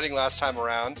Shotgun Wedding last time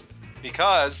around,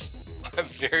 because I'm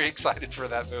very excited for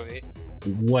that movie.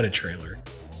 What a trailer.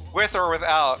 With or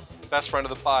without best friend of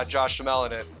the pod, Josh Duhamel,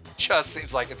 in it, just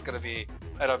seems like it's going to be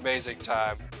an amazing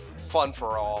time. Fun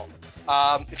for all.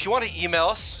 If you want to email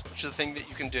us, which is the thing that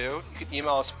you can do, you can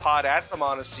email us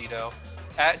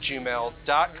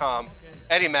pod@themontecito@gmail.com.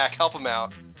 Eddie Mac, help him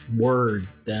out. Word,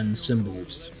 then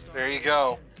symbols. There you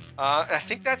go. And I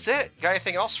think that's it. Got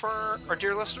anything else for our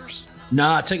dear listeners?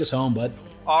 Nah, take us home, bud.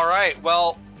 All right.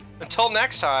 Well, until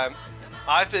next time,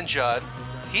 I've been Judd,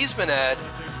 he's been Ed,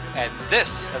 and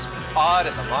this has been Pod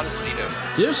at the Montecito.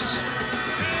 Deuces.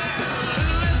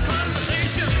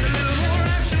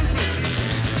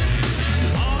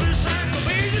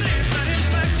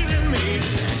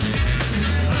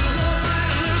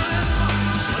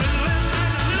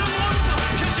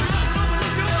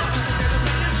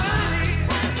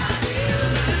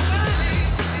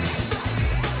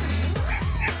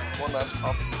 One last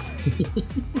coffee.